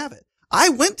people will have it. I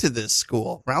went to this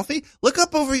school, Ralphie. Look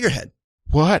up over your head.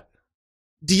 What?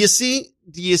 Do you see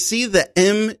the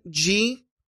MG?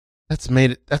 It's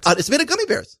made of gummy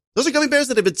bears. Those are gummy bears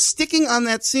that have been sticking on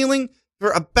that ceiling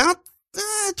for about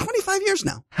 25 years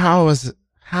now. How was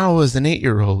an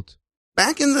 8-year-old?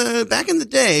 Back in the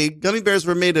day, gummy bears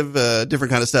were made of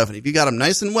different kind of stuff, and if you got them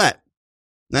nice and wet,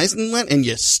 and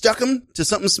you stuck them to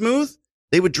something smooth,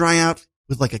 they would dry out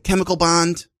with like a chemical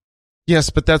bond. Yes,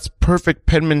 but that's perfect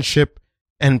penmanship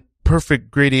and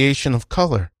perfect gradation of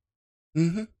color.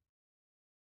 Mm-hmm.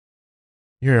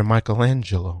 You're a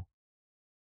Michelangelo.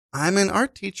 I'm an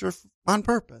art teacher on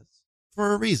purpose,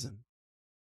 for a reason.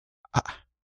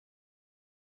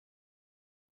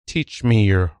 Teach me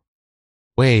your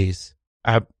ways.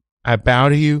 I bow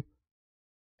to you,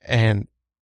 and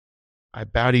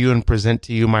present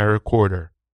to you my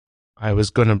recorder. I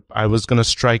was gonna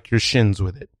strike your shins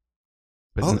with it.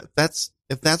 But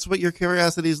if that's what your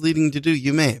curiosity is leading to do,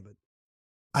 you may. But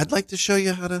I'd like to show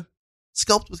you how to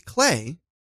sculpt with clay,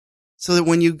 so that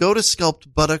when you go to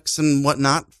sculpt buttocks and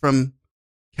whatnot from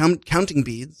counting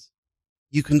beads,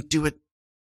 you can do it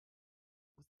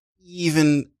with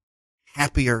even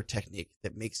happier technique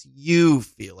that makes you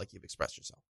feel like you've expressed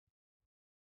yourself.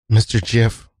 Mr.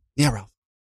 Geoff. Yeah, Ralph.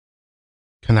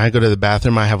 Can I go to the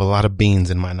bathroom? I have a lot of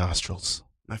beans in my nostrils.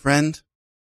 My friend,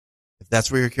 if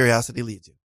that's where your curiosity leads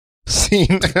you. Scene.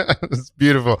 It's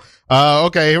beautiful.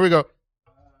 Okay, here we go.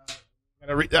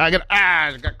 I got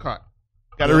caught.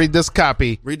 Gotta read this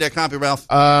copy. Read that copy, Ralph.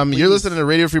 You're listening to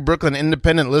Radio Free Brooklyn,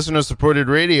 independent listener-supported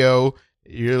radio.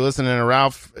 You're listening to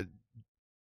Ralph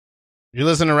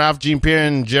Jean Pierre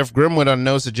and Geoff Grimwood on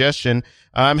No Suggestion.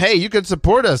 Hey, you could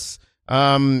support us.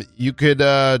 You could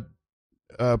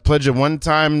pledge a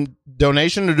one-time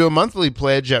donation or do a monthly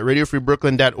pledge at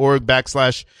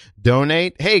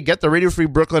radiofreebrooklyn.org/donate. Hey, get the Radio Free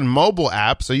Brooklyn mobile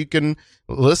app so you can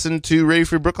listen to Radio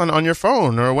Free Brooklyn on your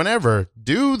phone or whenever.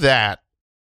 Do that.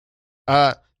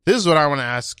 This is what I want to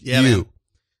ask you. Man.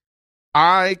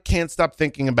 I can't stop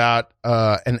thinking about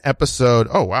an episode.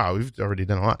 Oh, wow. We've already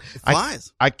done a lot. It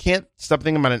flies. I can't stop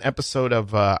thinking about an episode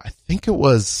of, I think it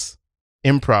was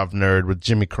Improv Nerd with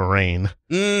Jimmy Carrane,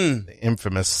 the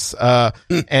infamous.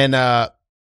 And I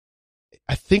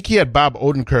think he had Bob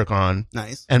Odenkirk on.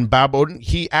 Nice. And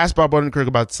he asked Bob Odenkirk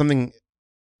about something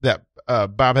that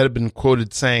Bob had been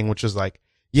quoted saying, which was like,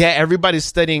 yeah, everybody's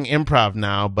studying improv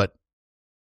now, but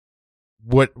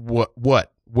what are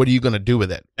you going to do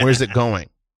with it? Where's it going?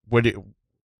 We're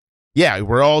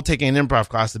all taking improv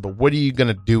classes, but what are you going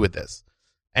to do with this?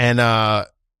 And,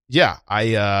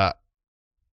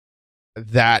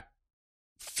 that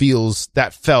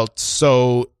felt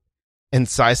so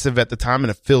incisive at the time,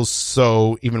 and it feels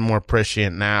so even more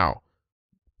prescient now.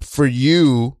 For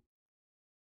you,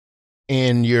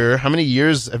 how many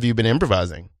years have you been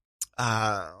improvising?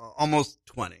 Almost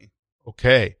 20.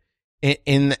 Okay.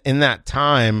 In that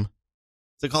time,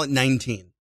 so call it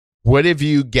 19. What have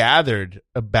you gathered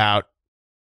about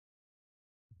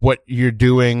what you're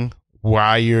doing,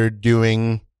 why you're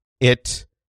doing it?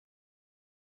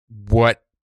 What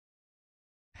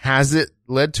has it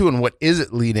led to, and what is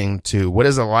it leading to? What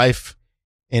is a life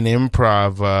in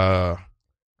improv? I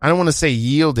don't want to say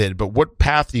yielded, but what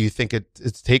path do you think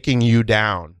it's taking you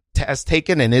down? Has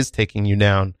taken and is taking you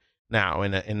down now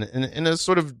in a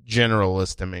sort of general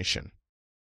estimation?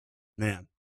 Man.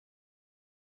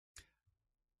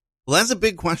 Well, that's a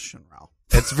big question, Ralph.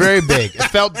 It's very big.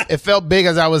 It felt big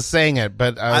as I was saying it,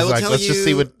 but I was like,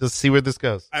 let's see where this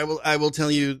goes. I will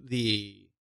tell you the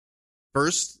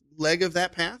first leg of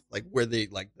that path, like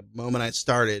the moment I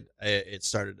started, it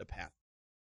started a path.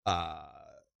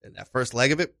 And that first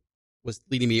leg of it was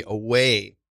leading me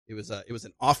away. It was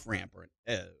an off ramp or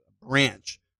a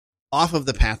branch off of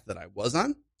the path that I was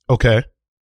on. Okay.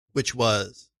 Which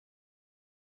was,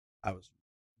 I was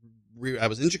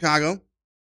in Chicago,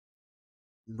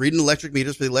 reading electric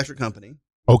meters for the electric company.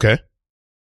 Okay.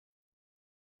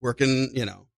 Working,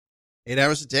 8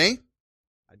 hours a day.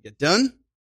 I'd get done.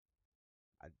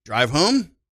 I'd drive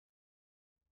home.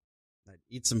 I'd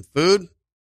eat some food,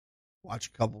 watch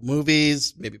a couple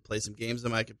movies, maybe play some games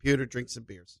on my computer, drink some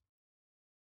beers.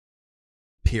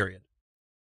 Period.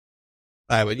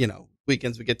 I would,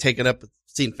 weekends would get taken up with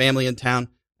seeing family in town.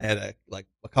 I had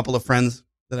a couple of friends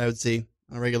that I would see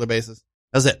on a regular basis.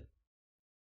 That was it.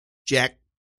 Jack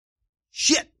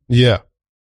shit. Yeah.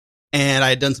 And I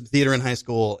had done some theater in high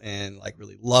school and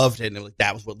really loved it. And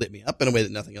that was what lit me up in a way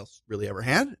that nothing else really ever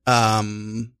had.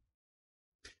 And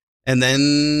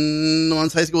then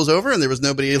once high school was over and there was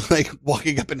nobody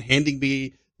walking up and handing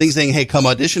me things saying, hey, come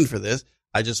audition for this.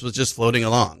 I was just floating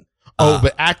along.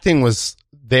 But acting was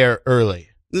there early.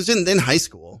 It was in high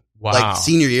school. Wow.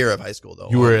 Senior year of high school,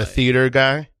 though. You were a theater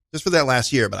guy? just for that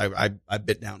last year, but I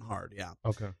bit down hard. Yeah.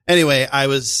 Okay. Anyway, I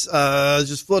was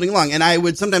just floating along, and I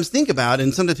would sometimes think about,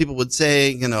 and sometimes people would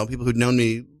say, people who'd known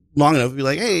me long enough would be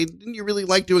like, "Hey, didn't you really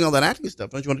like doing all that acting stuff?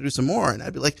 Don't you want to do some more?" And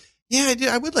I'd be like, "Yeah, I do.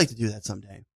 I would like to do that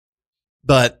someday."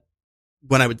 But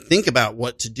when I would think about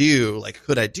what to do, like,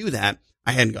 could I do that?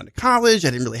 I hadn't gone to college.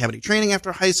 I didn't really have any training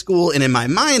after high school. And in my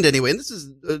mind anyway, and this is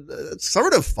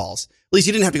sort of false. At least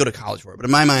you didn't have to go to college for it. But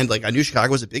in my mind, like, I knew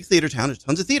Chicago was a big theater town. There's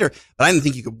tons of theater, but I didn't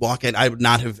think you could walk in. I would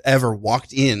not have ever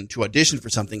walked in to audition for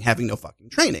something having no fucking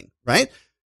training. Right.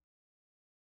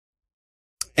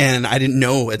 And I didn't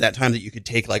know at that time that you could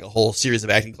take like a whole series of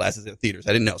acting classes at theaters.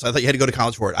 I didn't know. So I thought you had to go to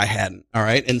college for it. I hadn't. All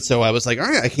right. And so I was like, all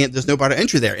right, I can't, there's no bar to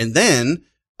entry there. And then,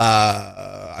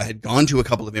 I had gone to a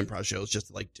couple of improv shows just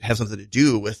to like have something to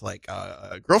do with like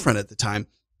a girlfriend at the time.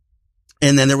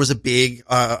 And then there was a big,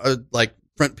 like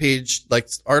front page, like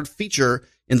art feature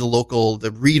in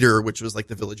the Reader, which was like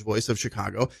the Village Voice of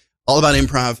Chicago, all about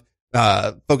improv,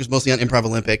 focused mostly on Improv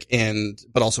Olympic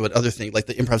but also at other things like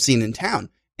the improv scene in town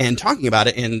and talking about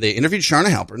it. And they interviewed Sharna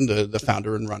Halpern, the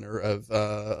founder and runner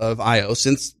of IO,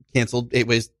 since canceled at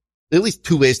least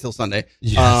 2 ways till Sunday.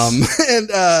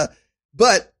 Yes.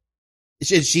 But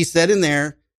she said in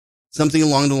there something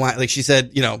along the line, like she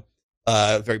said,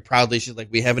 very proudly, she's like,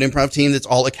 we have an improv team that's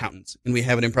all accountants, and we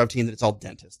have an improv team that's all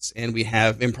dentists, and we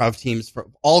have improv teams for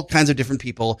all kinds of different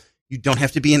people. You don't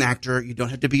have to be an actor. You don't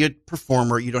have to be a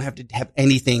performer. You don't have to have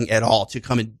anything at all to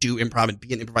come and do improv and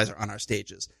be an improviser on our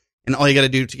stages. And all you got to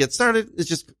do to get started is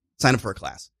just sign up for a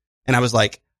class. And I was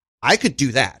like, I could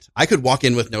do that. I could walk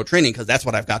in with no training because that's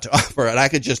what I've got to offer. And I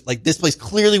could just like, this place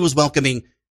clearly was welcoming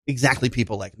exactly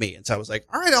people like me. And so I was like,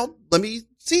 all right, let me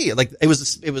see. Like it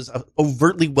was a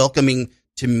overtly welcoming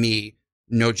to me,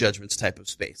 no judgments type of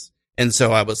space. And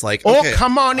so I was like, okay,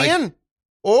 come on in.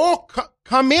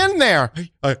 Come in there.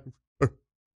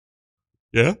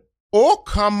 Yeah. Oh,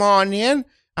 come on in.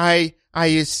 I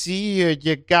see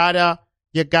you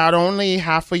got only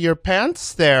half of your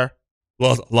pants there.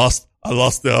 Well, I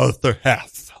lost the other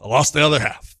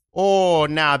half. Oh,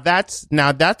 now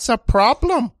that's a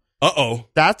problem. Uh-oh.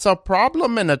 That's a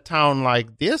problem in a town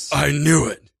like this. I knew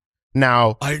it.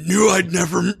 Now, I knew I'd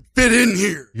never fit in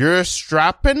here. You're a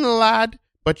strapping lad,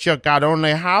 but you got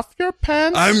only half your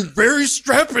pants? I'm very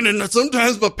strapping, and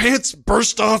sometimes my pants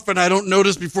burst off and I don't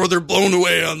notice before they're blown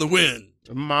away on the wind.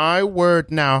 My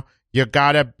word, now, you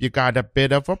got a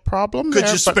bit of a problem Could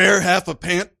there, you spare half a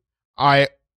pant?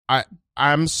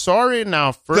 I'm sorry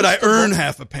now. Could I earn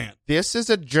half a pant? This is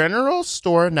a general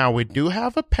store. Now, we do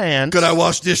have a pant. Could I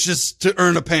wash dishes to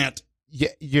earn a pant?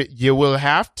 You will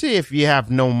have to if you have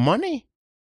no money.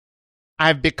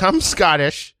 I've become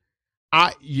Scottish.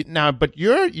 But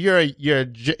you're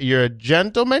a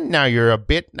gentleman. Now you're a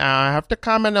bit. Now I have to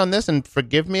comment on this and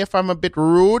forgive me if I'm a bit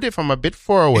rude, if I'm a bit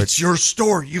forward. It's your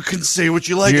store. You can say what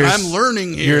you like. I'm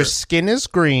learning here. Your skin is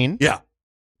green. Yeah.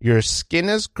 Your skin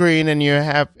is green, and you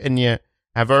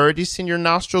have already seen your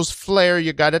nostrils flare.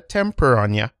 You got a temper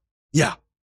on you. Yeah.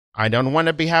 I don't want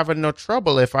to be having no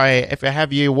trouble if I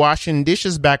have you washing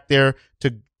dishes back there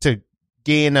to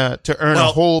earn a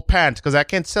whole pant, because I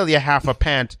can't sell you half a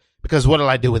pant, because what'll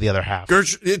I do with the other half?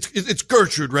 Gertrude, it's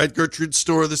Gertrude, right? Gertrude's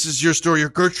store. This is your store. You're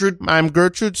Gertrude? I'm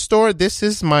Gertrude's store. This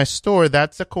is my store.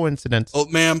 That's a coincidence. Oh,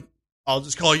 ma'am. I'll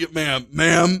just call you ma'am.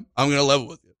 Ma'am, I'm going to level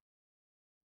with you.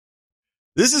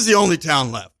 This is the only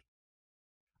town left.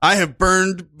 I have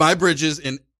burned my bridges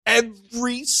in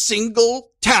every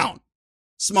single town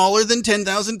smaller than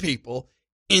 10,000 people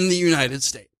in the United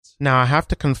States. Now, I have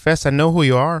to confess, I know who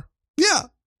you are. Yeah.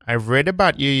 I've read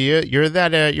about you. You're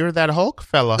that Hulk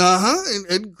fella.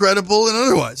 Uh-huh. Incredible and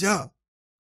otherwise, yeah.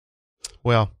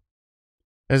 Well,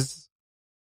 there's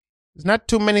not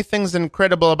too many things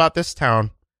incredible about this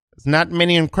town. There's not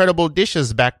many incredible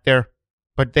dishes back there,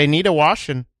 but they need a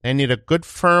washing. They need a good,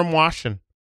 firm washing.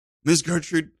 Miss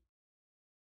Gertrude,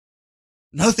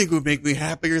 nothing would make me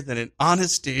happier than an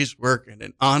honest day's work and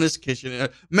an honest kitchen.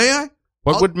 May I?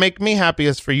 What would make me happy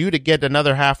is for you to get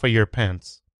another half of your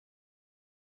pants.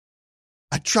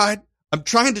 I'm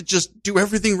trying to just do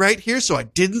everything right here so I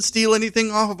didn't steal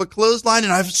anything off of a clothesline,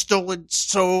 and I've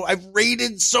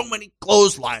raided so many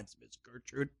clotheslines, Miss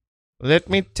Gertrude. Let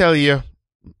me tell you,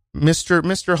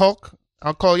 Mr. Hulk,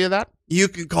 I'll call you that. You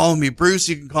can call me Bruce,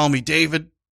 you can call me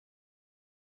David.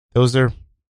 Those are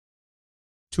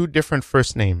two different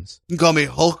first names. You can call me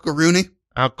Hulk or Rooney.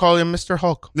 I'll call you Mr.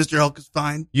 Hulk. Mr. Hulk is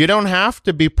fine. You don't have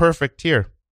to be perfect here.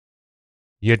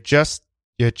 You just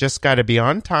got to be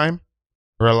on time,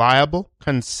 reliable,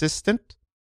 consistent,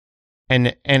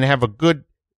 and have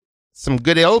some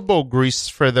good elbow grease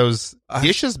for those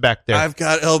dishes back there. I've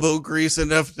got elbow grease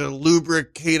enough to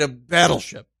lubricate a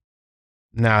battleship.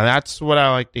 Now that's what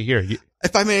I like to hear.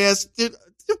 If I may ask, do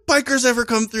bikers ever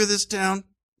come through this town?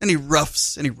 Any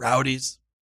roughs, any rowdies?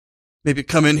 Maybe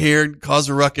come in here and cause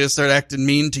a ruckus, start acting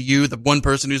mean to you, the one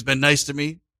person who's been nice to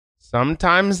me?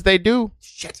 Sometimes they do.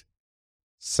 Shit.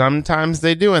 Sometimes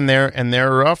they do, and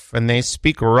they're rough, and they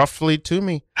speak roughly to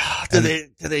me. Do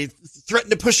they threaten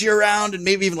to push you around and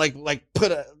maybe even like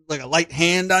put a light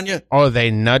hand on you? Oh,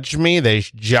 they nudge me, they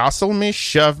jostle me,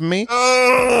 shove me.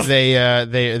 Oh,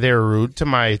 They're rude to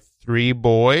my 3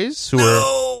 boys who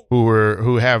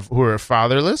are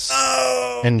fatherless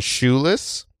and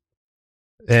shoeless.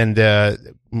 And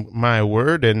my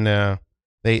word, and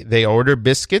they order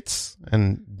biscuits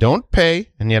and don't pay,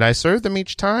 and yet I serve them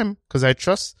each time because I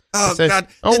trust. Oh, I say, God.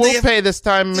 We'll pay this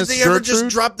time, Miss Did they ever Gertrude. just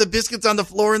drop the biscuits on the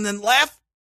floor and then laugh?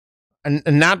 And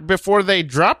not before they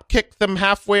drop kick them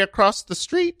halfway across the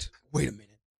street. Wait a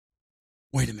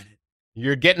minute.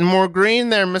 You're getting more green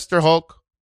there, Mr. Hulk.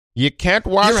 You can't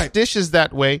wash dishes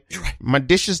that way. You're right. My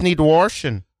dishes need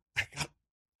washing. I got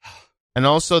And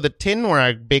also the tin where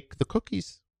I bake the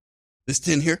cookies. this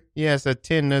tin here. Yes, a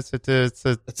tin. It's That's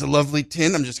a lovely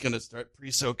tin. I'm just going to start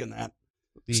pre-soaking that.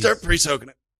 Start pre-soaking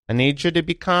it. I need you to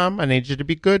be calm. I need you to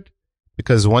be good.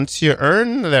 Because once you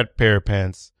earn that pair of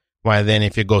pants, why then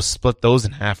if you go split those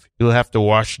in half, you'll have to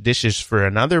wash dishes for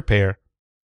another pair.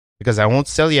 Because I won't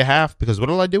sell you half, because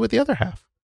what'll I do with the other half?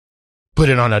 Put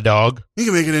it on a dog. You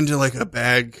can make it into like a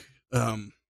bag,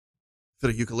 fit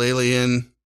a ukulele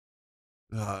in,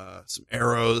 some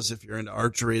arrows if you're into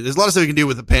archery. There's a lot of stuff you can do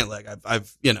with a pant leg.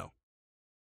 I've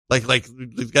like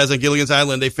the guys on Gilligan's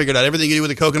Island, they figured out everything you do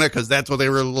with a coconut because that's what they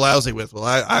were lousy with. Well,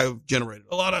 I've generated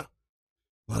a lot of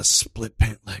split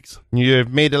pant legs.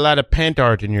 You've made a lot of pant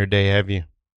art in your day, have you?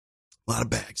 A lot of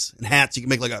bags and hats. You can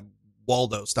make like a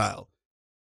Waldo style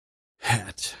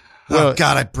hat. Well, oh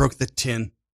God, I broke the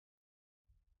tin.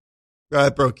 I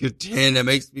broke your tin. That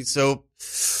makes me so.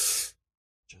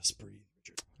 Just breathe.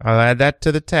 I'll add that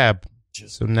to the tab.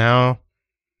 So now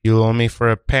you'll owe me for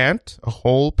a pant, a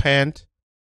whole pant,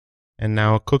 and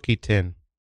now a cookie tin.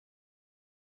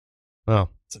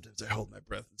 Well, sometimes I hold my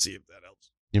breath and see if that helps.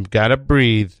 You've got to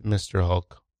breathe, Mr.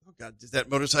 Hulk. Oh God, is that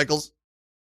motorcycles?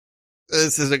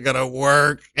 This isn't gonna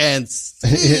work. And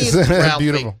it's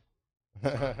beautiful.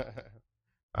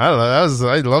 I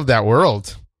love that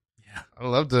world. Yeah, I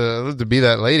love to be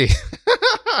that lady.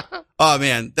 Oh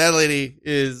man, that lady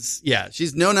is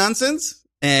she's no nonsense,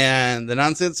 and the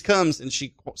nonsense comes, and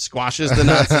she squashes the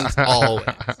nonsense always,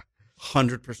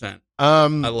 100%. I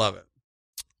love it.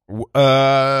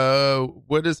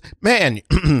 What is man?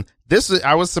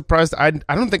 I was surprised. I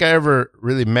don't think I ever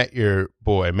really met your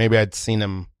boy. Maybe I'd seen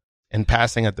him in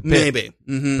passing at the pit. Maybe,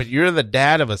 but you're the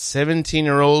dad of a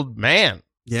 17-year-old man.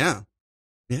 Yeah.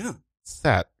 What's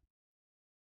that?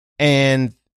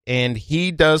 And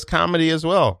he does comedy as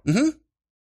well. Mm-hmm.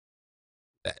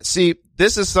 See,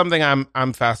 this is something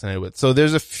I'm fascinated with. So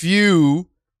there's a few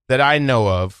that I know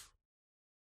of,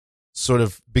 sort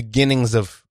of beginnings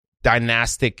of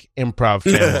dynastic improv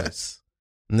families.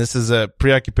 And this is a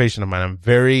preoccupation of mine. I'm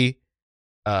very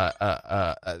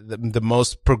the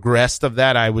most progressed of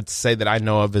that I would say that I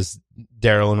know of is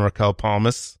Daryl and Raquel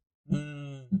Palmas.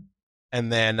 And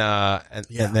then and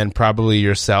then probably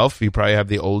yourself. You probably have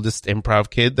the oldest improv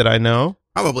kid that I know.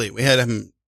 Probably. We had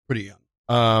him pretty young.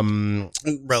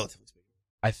 Relatively speaking.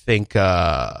 I think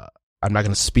I'm not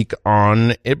going to speak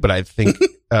on it, but I think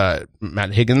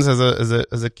Matt Higgins as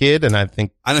a kid, and I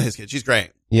think I know his kid. She's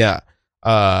great. Yeah.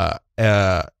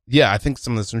 I think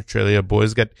some of the Centralia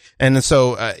boys get, and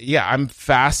so I'm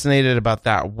fascinated about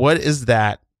that. What is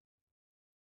that?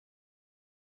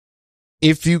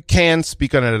 If you can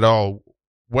speak on it at all,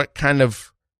 what kind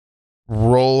of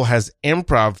role has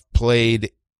improv played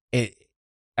in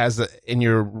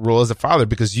your role as a father?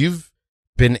 Because you've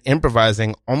been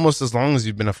improvising almost as long as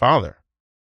you've been a father.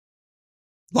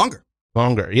 Longer,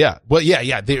 yeah. Well, yeah.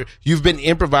 You've been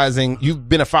improvising. You've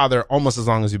been a father almost as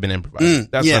long as you've been improvising.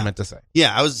 That's what I meant to say.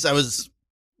 Yeah, I was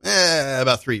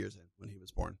about 3 years in when he was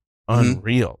born.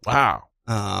 Unreal. Wow.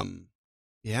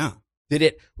 Yeah. Did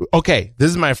it? Okay,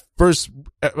 this is my first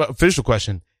official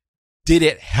question. Did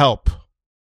it help,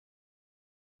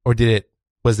 or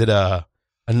was it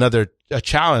another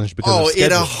challenge? Because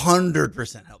it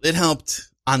 100% helped. It helped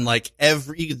on like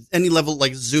any level,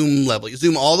 like Zoom level. You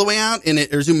zoom all the way out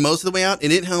or zoom most of the way out,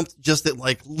 and it helped just that,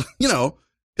 like,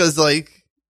 because like,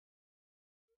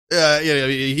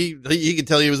 he could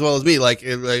tell you as well as me. Like we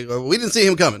didn't see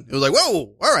him coming. It was like,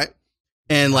 whoa, all right.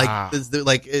 And like,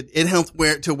 it helped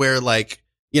where like,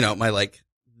 my like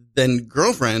then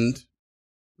girlfriend,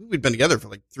 we'd been together for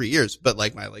like 3 years, but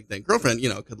like my like then girlfriend,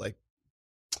 could like,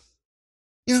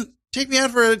 take me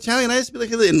out for an Italian ice, be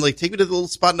like, and like take me to the little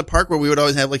spot in the park where we would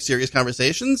always have like serious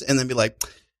conversations, and then be like,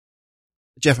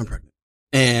 Geoff, I'm pregnant.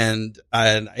 And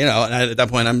at that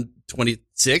point I'm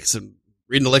 26 and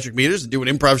reading electric meters and doing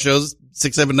improv shows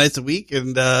 6-7 nights a week. And,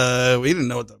 we didn't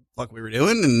know what the fuck we were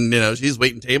doing. And, she's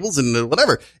waiting tables and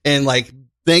whatever. And like,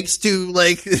 thanks to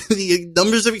like the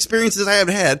numbers of experiences I have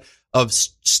had of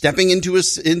stepping into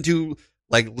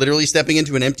literally stepping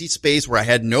into an empty space where I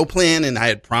had no plan and I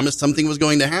had promised something was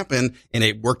going to happen, and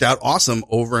it worked out awesome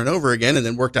over and over again, and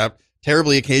then worked out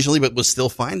terribly occasionally, but was still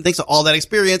fine. Thanks to all that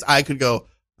experience, I could go,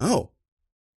 oh,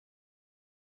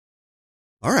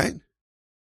 all right.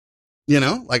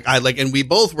 And we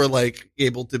both were like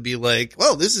able to be like,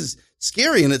 well, this is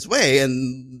scary in its way,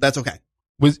 and that's okay.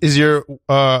 Is your,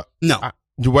 no.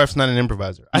 Your wife's not an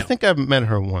improviser? No. I think I've met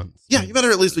her once. Yeah, you met her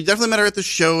at least. We definitely met her at the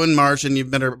show in March, and you've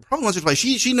met her probably once or twice.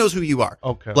 She knows who you are.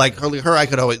 Okay. Like her, I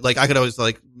could always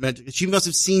she must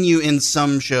have seen you in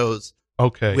some shows.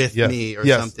 Okay. With me or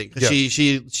something. Cause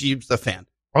she's a fan.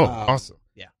 Oh, awesome.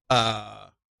 Yeah.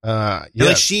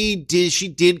 Like she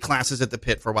did classes at the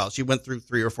Pit for a while. She went through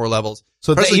 3 or 4 levels.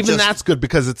 So that's good,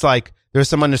 because it's like there's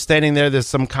some understanding there. There's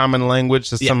some common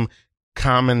language. There's some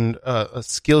common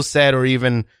skill set, or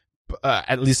even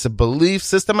at least a belief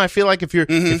system. I feel like if you're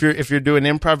doing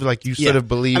improv, like you sort of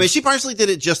believe. I mean, she partially did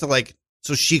it just to like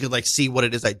so she could like see what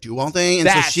it is I do all day, and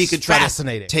that's so she could try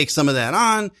fascinating. To take some of that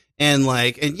on and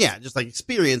just like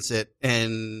experience it,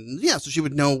 and so she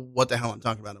would know what the hell I'm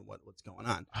talking about and what's going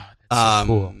on. Oh, that's so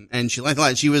cool. And she liked a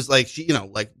lot. She was like, she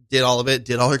did all of it,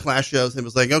 did all her class shows, and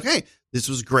was like, okay, this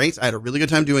was great. I had a really good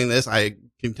time doing this. I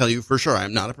can tell you for sure,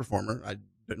 I'm not a performer. I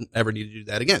didn't ever need to do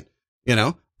that again.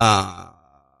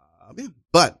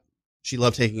 But she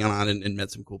loved taking on and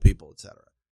met some cool people, etc.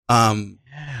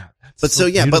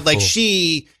 But like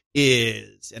she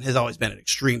is and has always been an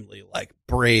extremely like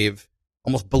brave,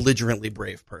 almost belligerently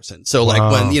brave person. So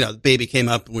like when, the baby came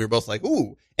up and we were both like,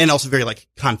 ooh, and also very like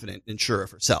confident and sure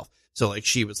of herself. So like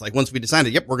she was like, once we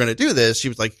decided, yep, we're going to do this. She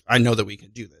was like, I know that we can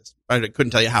do this. I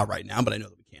couldn't tell you how right now, but I know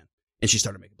that we can. And she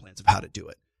started making plans of how to do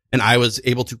it. And I was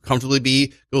able to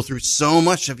comfortably go through so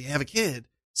much of, you have a kid.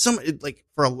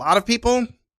 For a lot of people,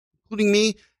 including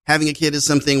me, having a kid is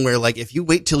something where like, if you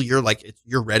wait till you're like,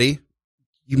 you're ready,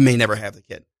 you may never have the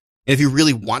kid. And if you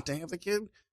really want to have the kid,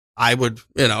 I would,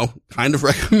 kind of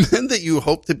recommend that you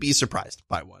hope to be surprised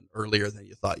by one earlier than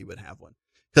you thought you would have one.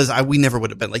 Cause we never would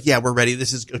have been like, yeah, we're ready.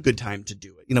 This is a good time to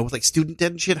do it. With like student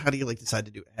debt and shit. How do you like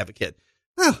decide to have a kid?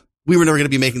 We were never going to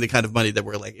be making the kind of money that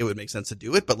we're like, it would make sense to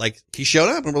do it. But like he showed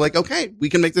up and we're like, okay, we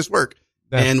can make this work.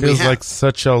 That feels like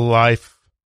such a life.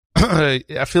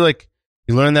 I feel like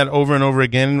you learn that over and over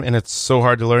again, and it's so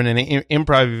hard to learn. And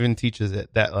improv even teaches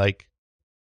it that like,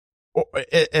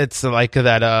 it's like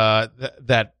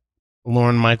that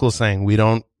Lorne Michaels saying, we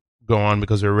don't go on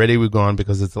because we're ready. We go on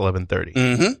because it's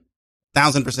 11:30.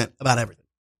 1,000% about everything.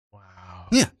 Wow.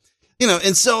 Yeah.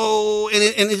 And so,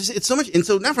 it's so much. And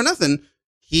so not for nothing,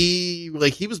 he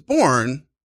was born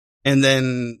and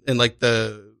then, I'm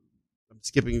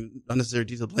skipping unnecessary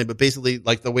detail play, but basically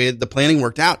like the way the planning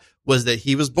worked out was that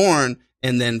he was born.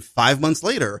 And then 5 months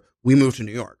later, we moved to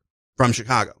New York from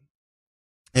Chicago.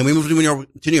 And we moved to New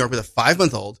York with a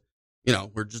 5-month-old.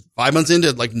 We're just 5 months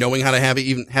into like knowing how to have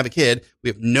a kid. We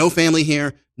have no family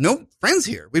here, no friends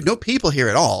here. We have no people here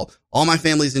at all. All my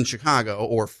family's in Chicago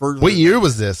or further. What year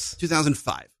was this?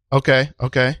 2005. Okay.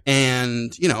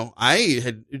 And, I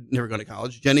had never gone to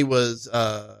college. Jenny was,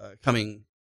 coming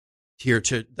here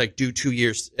to like do 2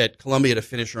 years at Columbia to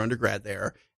finish her undergrad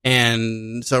there.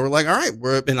 And so we're like, all right,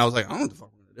 and I was like, I don't know what the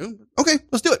fuck we're going to do. Okay,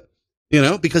 let's do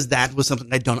it. Because that was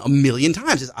something I'd done a million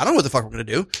times. I don't know what the fuck we're going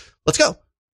to do. Let's go.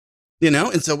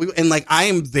 And so I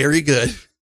am very good.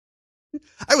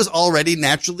 I was already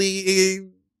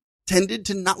naturally tended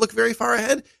to not look very far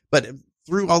ahead, but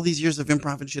through all these years of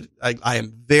improv and shit, I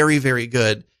am very, very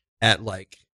good at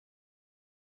like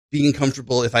being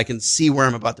comfortable if I can see where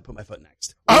I'm about to put my foot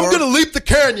next. I'm going to leap the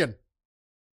canyon.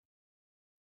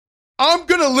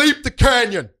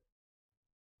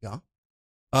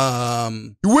 Yeah.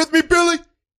 You with me, Billy?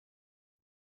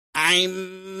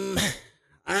 Yeah.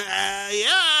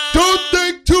 Don't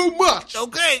think too much.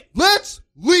 Okay. Let's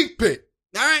leap it.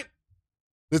 All right.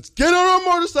 Let's get on our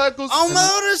motorcycles.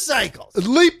 Motorcycles. And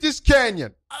leap this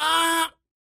canyon.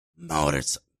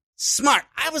 Motorcycle. Smart.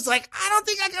 I was like, I don't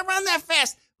think I can run that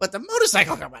fast, but the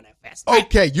motorcycle can run that fast.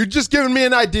 Okay, you're just giving me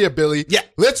an idea, Billy. Yeah.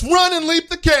 Let's run and leap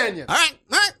the canyon. All right.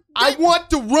 I want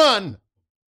to run.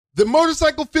 The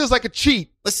motorcycle feels like a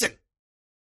cheat. Listen.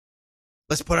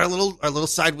 Let's put our little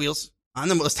side wheels on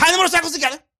them. Let's tie the motorcycles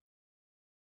together.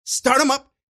 Start them up.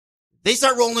 They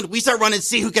start rolling. We start running.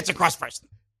 See who gets across first.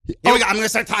 Here we go. I'm going to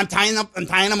start. I'm tying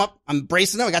them up. I'm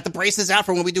bracing them. I got the braces out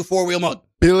for when we do 4-wheel mode.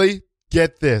 Billy,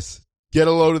 get this. Get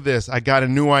a load of this. I got a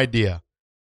new idea.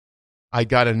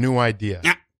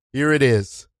 Yeah. Here it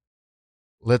is.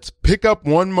 Let's pick up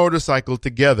one motorcycle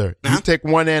together. You take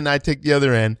one end, I take the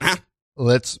other end.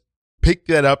 Let's pick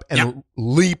that up and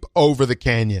leap over the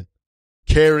canyon,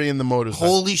 carrying the motorcycle.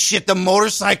 Holy shit, the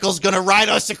motorcycle's going to ride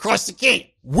us across the canyon.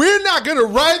 We're not going to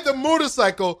ride the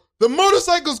motorcycle. The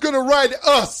motorcycle's going to ride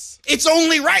us. It's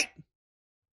only right.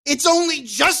 It's only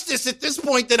justice at this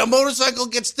point that a motorcycle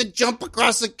gets to jump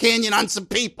across a canyon on some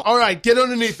people. All right, get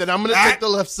underneath it. I'm going to take the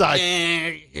left side.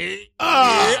 All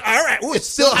right. Ooh, It's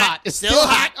still hot. It's still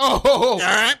hot. Oh. All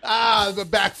right. The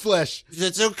back flesh.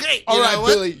 It's okay. All right,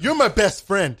 Billy, you're my best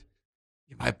friend.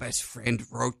 You're my best friend,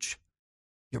 Roach.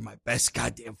 You're my best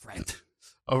goddamn friend.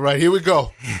 All right, here we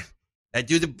go. I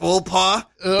do the bull paw.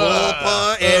 Bull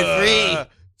paw. And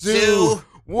 3, 2,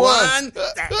 1.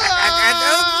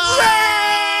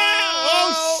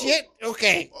 Oh, shit.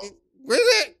 Okay. Where's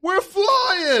it? We're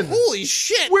flying. Holy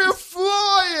shit. We're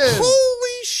flying.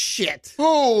 Holy shit.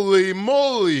 Holy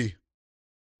moly.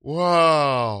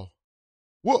 Wow.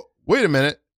 Whoa, wait a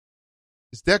minute.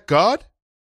 Is that God?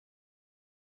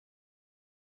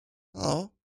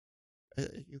 Oh. Are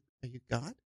you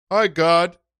God? Hi,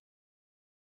 God.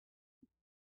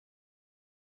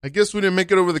 I guess we didn't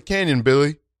make it over the canyon,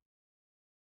 Billy.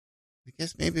 I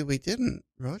guess maybe we didn't,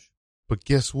 Roach. But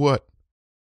guess what?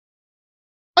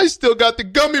 I still got the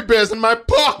gummy bears in my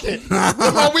pocket.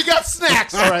 Oh, we got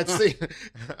snacks. All right, see.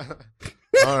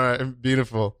 All right,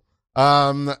 beautiful.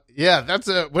 Yeah,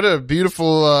 what a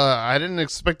beautiful. I didn't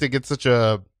expect to get such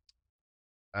an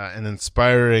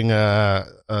inspiring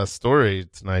story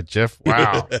tonight, Geoff.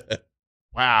 Wow,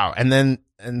 wow.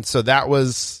 And so that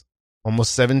was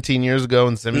almost 17 years ago,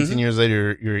 and 17 years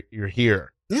later, you're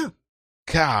here. Yeah.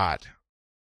 God,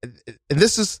 and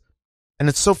it's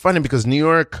so funny because New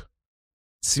York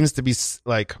seems to be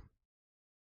like,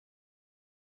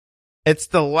 it's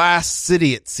the last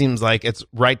city it seems like it's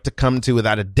right to come to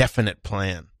without a definite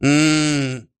plan.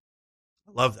 I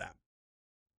love that.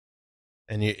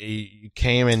 And you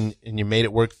came and you made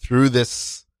it work through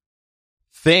this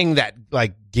thing that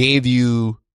like gave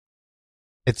you.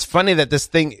 It's funny that this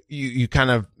thing you kind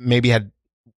of maybe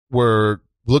were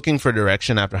looking for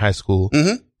direction after high school,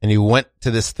 and you went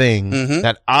to this thing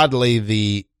that oddly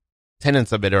the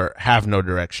tenets of it have no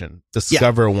direction.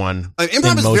 Discover one.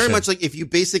 Improv is very much like if you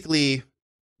basically,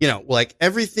 like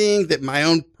everything that my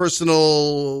own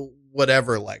personal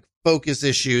whatever, like focus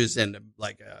issues and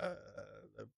like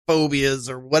phobias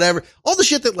or whatever, all the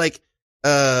shit that like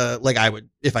I would,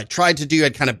 if I tried to do,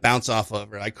 I'd kind of bounce off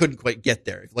of, or I couldn't quite get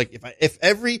there. Like if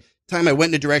every time I went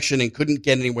in a direction and couldn't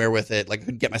get anywhere with it, like I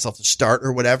couldn't get myself to start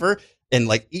or whatever, and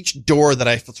like each door that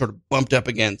I sort of bumped up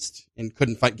against and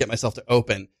couldn't get myself to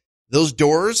open, those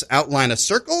doors outline a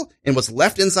circle, and what's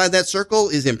left inside that circle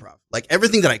is improv. Like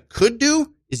everything that I could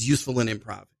do is useful in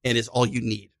improv and is all you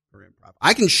need for improv.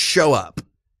 I can show up.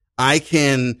 I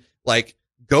can like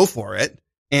go for it,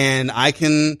 and I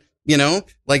can,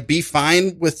 like be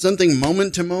fine with something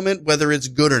moment to moment, whether it's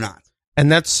good or not.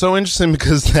 And that's so interesting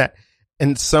because that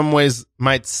in some ways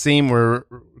might seem, we're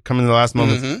coming to the last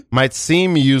moments, might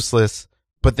seem useless.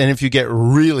 But then if you get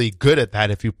really good at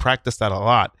that, if you practice that a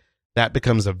lot, that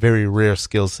becomes a very rare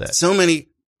skill set. So many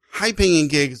high paying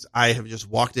gigs I have just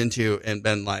walked into and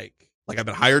been like I've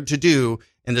been hired to do,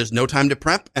 and there's no time to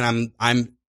prep, and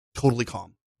I'm totally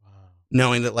calm. Wow.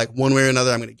 Knowing that like one way or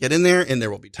another, I'm going to get in there and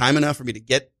there will be time enough for me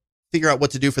to figure out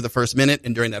what to do for the first minute.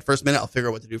 And during that first minute, I'll figure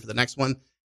out what to do for the next one,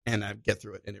 and I get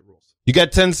through it, and it rules. You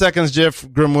got 10 seconds, Geoff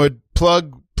Grimwood.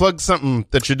 Plug something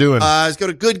that you're doing. Just go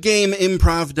to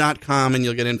goodgameimprov.com and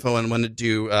you'll get info on when to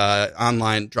do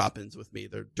online drop-ins with me.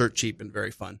 They're dirt cheap and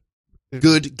very fun.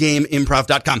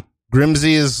 Goodgameimprov.com.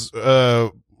 Grimsy is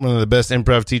one of the best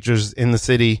improv teachers in the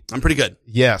city. I'm pretty good.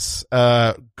 Yes.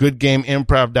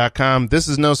 Goodgameimprov.com. This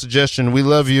is no suggestion. We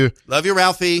love you. Love you,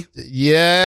 Ralphie. Yeah.